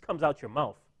what comes out your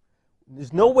mouth,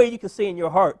 there's no way you can say in your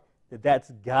heart that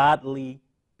that's godly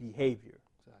behavior.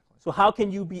 Exactly. So how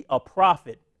can you be a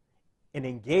prophet and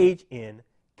engage in,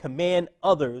 command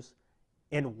others,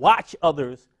 and watch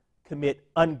others commit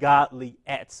ungodly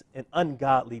acts and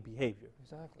ungodly behavior?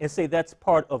 Exactly. And say that's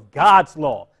part of God's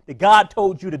law, that God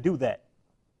told you to do that?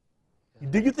 Yeah.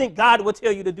 Do you think God would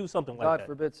tell you to do something like that? God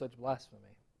forbid such blasphemy.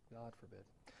 God forbid.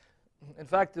 In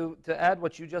fact, to add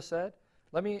what you just said,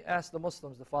 let me ask the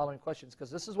Muslims the following questions, because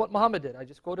this is what Muhammad did. I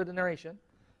just quoted the narration.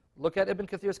 Look at Ibn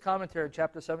Kathir's commentary,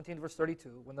 chapter 17, verse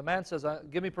 32. When the man says,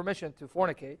 give me permission to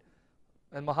fornicate,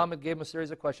 and Muhammad gave him a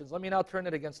series of questions. Let me now turn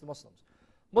it against the Muslims.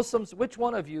 Muslims, which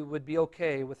one of you would be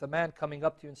okay with a man coming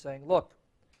up to you and saying, look,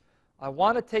 I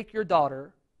want to take your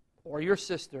daughter or your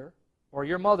sister or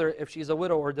your mother if she's a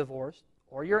widow or divorced,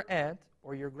 or your aunt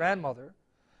or your grandmother,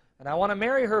 and I want to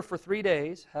marry her for 3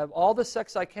 days, have all the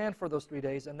sex I can for those 3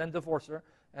 days, and then divorce her,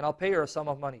 and I'll pay her a sum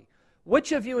of money.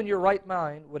 Which of you in your right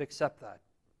mind would accept that?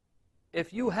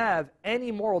 If you have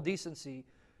any moral decency,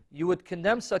 you would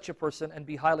condemn such a person and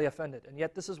be highly offended. And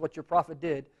yet this is what your prophet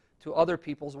did to other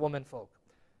people's womenfolk.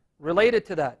 Related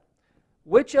to that,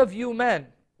 which of you men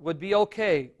would be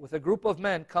okay with a group of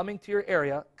men coming to your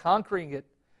area, conquering it,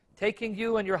 taking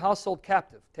you and your household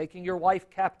captive, taking your wife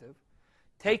captive,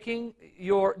 taking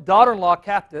your daughter-in-law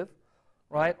captive,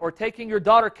 right, or taking your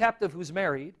daughter captive who's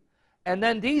married, and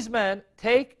then these men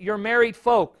take your married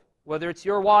folk, whether it's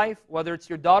your wife, whether it's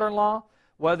your daughter-in-law,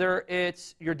 whether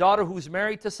it's your daughter who's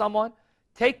married to someone,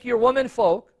 take your women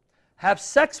folk, have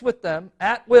sex with them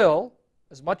at will,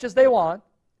 as much as they want,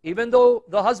 even though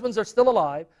the husbands are still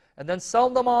alive, and then sell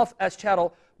them off as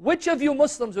chattel. Which of you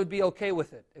Muslims would be okay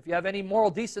with it? If you have any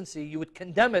moral decency, you would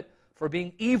condemn it for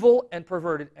being evil and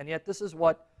perverted. And yet this is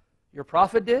what Your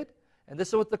prophet did, and this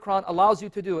is what the Quran allows you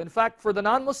to do. In fact, for the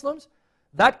non-Muslims,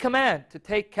 that command to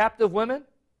take captive women,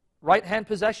 right-hand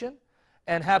possession,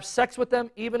 and have sex with them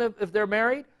even if they're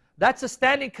married, that's a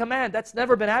standing command. That's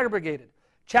never been abrogated.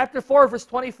 Chapter 4, verse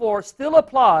 24 still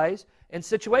applies in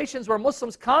situations where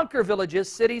Muslims conquer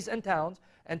villages, cities, and towns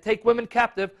and take women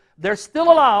captive. They're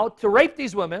still allowed to rape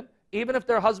these women even if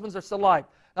their husbands are still alive.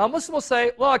 Now, Muslims will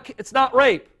say, look, it's not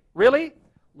rape. Really?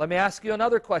 Let me ask you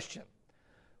another question.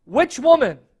 Which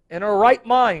woman in her right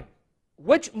mind,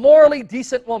 which morally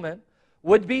decent woman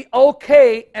would be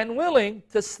okay and willing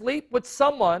to sleep with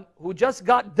someone who just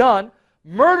got done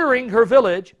murdering her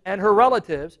village and her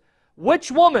relatives?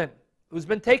 Which woman who's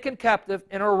been taken captive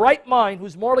in her right mind,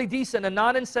 who's morally decent and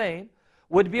not insane,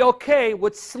 would be okay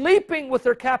with sleeping with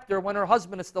her captor when her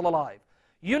husband is still alive?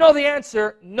 You know the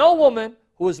answer. No woman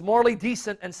who is morally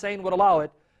decent and sane would allow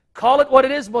it. Call it what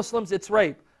it is, Muslims, it's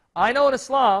rape. I know in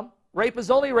Islam, rape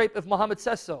is only rape if Muhammad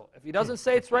says so. If he doesn't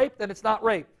say it's rape, then it's not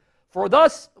rape. For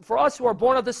us who are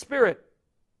born of the Spirit,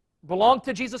 belong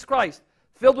to Jesus Christ,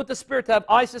 filled with the Spirit, to have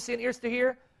eyes to see and ears to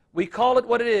hear, we call it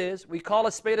what it is. We call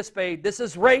a spade a spade. This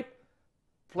is rape,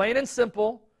 plain and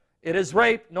simple. It is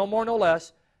rape, no more, no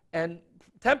less. And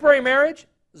temporary marriage,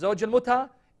 zawj al-muta,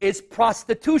 is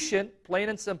prostitution, plain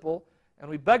and simple. And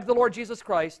we beg the Lord Jesus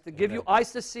Christ to give you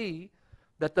eyes to see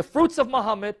that the fruits of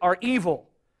Muhammad are evil.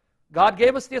 God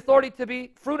gave us the authority to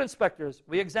be fruit inspectors.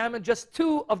 We examined just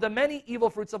 2 of the many evil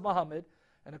fruits of Muhammad.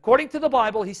 And according to the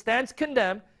Bible, he stands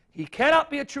condemned. He cannot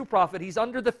be a true prophet. He's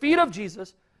under the feet of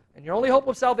Jesus. And your only hope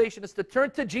of salvation is to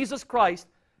turn to Jesus Christ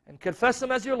and confess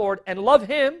Him as your Lord and love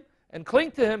Him and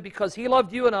cling to Him because He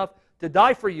loved you enough to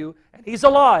die for you. And He's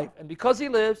alive. And because He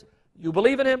lives, you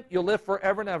believe in Him, you'll live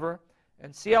forever and ever.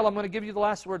 And CL, I'm going to give you the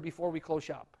last word before we close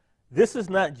shop. This is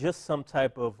not just some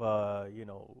type of,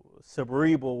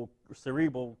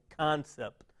 cerebral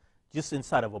concept just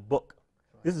inside of a book.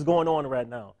 Right. This is going on right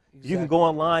now. Exactly. You can go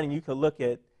online and you can look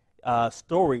at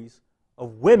stories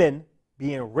of women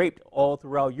being raped all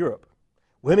throughout Europe.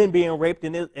 Women being raped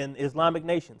in Islamic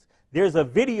nations. There's a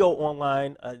video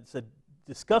online, it's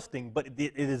disgusting, but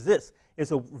it is this.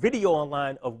 It's a video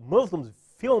online of Muslims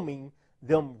filming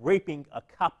them raping a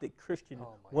Coptic Christian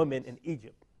woman in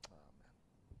Egypt.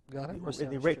 God,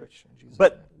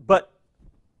 but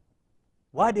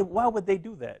why would they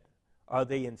do that? Are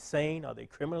they insane? Are they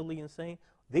criminally insane?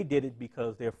 They did it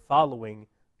because they're following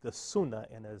the sunnah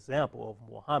and example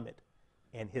of Muhammad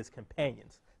and his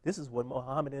companions. This is what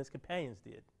Muhammad and his companions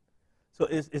did. So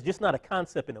it's just not a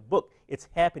concept in a book. It's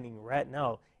happening right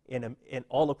now in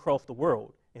all across the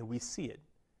world, and we see it.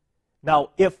 Now,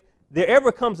 if there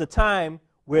ever comes a time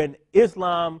when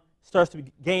Islam starts to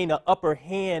gain an upper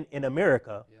hand in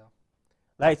America,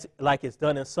 like it's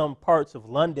done in some parts of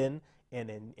London and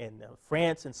in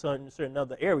France and certain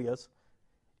other areas,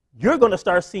 you're going to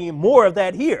start seeing more of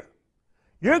that here.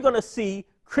 You're going to see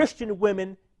Christian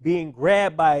women being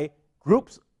grabbed by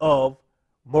groups of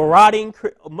marauding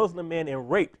Muslim men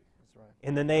and raped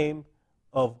in the name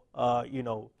of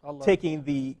taking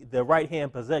the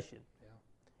right-hand possession.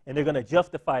 And they're going to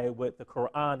justify it with the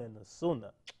Quran and the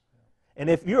Sunnah. And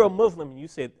if you're a Muslim and you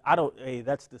say, hey,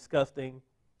 that's disgusting,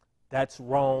 that's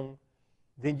wrong,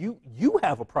 then you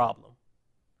have a problem.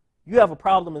 You have a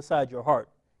problem inside your heart.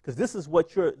 Because this is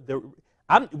what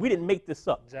we didn't make this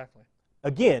up. Exactly.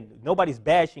 Again, nobody's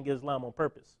bashing Islam on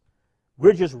purpose.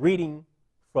 We're just reading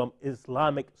from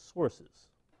Islamic sources,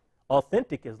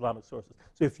 authentic Islamic sources.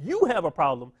 So if you have a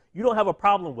problem, you don't have a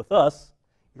problem with us,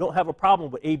 you don't have a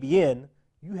problem with ABN,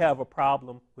 you have a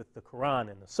problem with the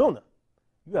Quran and the Sunnah.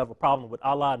 You have a problem with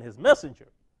Allah and His Messenger.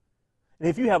 And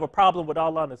if you have a problem with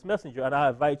Allah and His Messenger, and I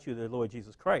invite you to the Lord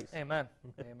Jesus Christ. Amen.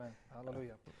 Amen.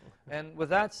 Hallelujah. And with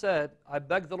that said, I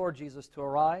beg the Lord Jesus to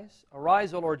arise.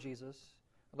 Arise, O Lord Jesus.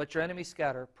 Let your enemies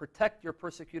scatter. Protect your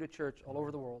persecuted church all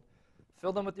over the world.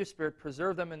 Fill them with your Spirit.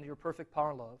 Preserve them in your perfect power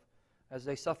and love as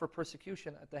they suffer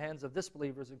persecution at the hands of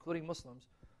disbelievers, including Muslims,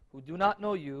 who do not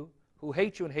know you, who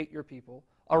hate you and hate your people.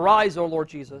 Arise, O Lord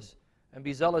Jesus, and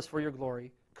be zealous for your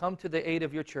glory. Come to the aid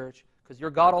of your church, because you're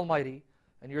God Almighty,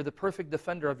 and you're the perfect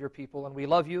defender of your people, and we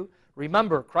love you.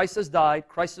 Remember, Christ has died,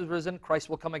 Christ is risen, Christ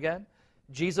will come again.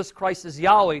 Jesus Christ is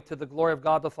Yahweh to the glory of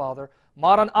God the Father.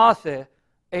 Maranatha,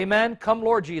 amen. Come,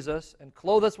 Lord Jesus, and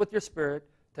clothe us with your Spirit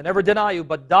to never deny you,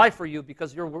 but die for you,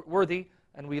 because you're worthy,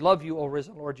 and we love you, O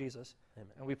risen Lord Jesus.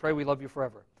 Amen. And we pray we love you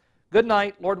forever. Good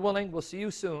night. Lord willing, we'll see you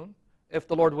soon, if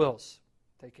the Lord wills.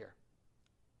 Take care.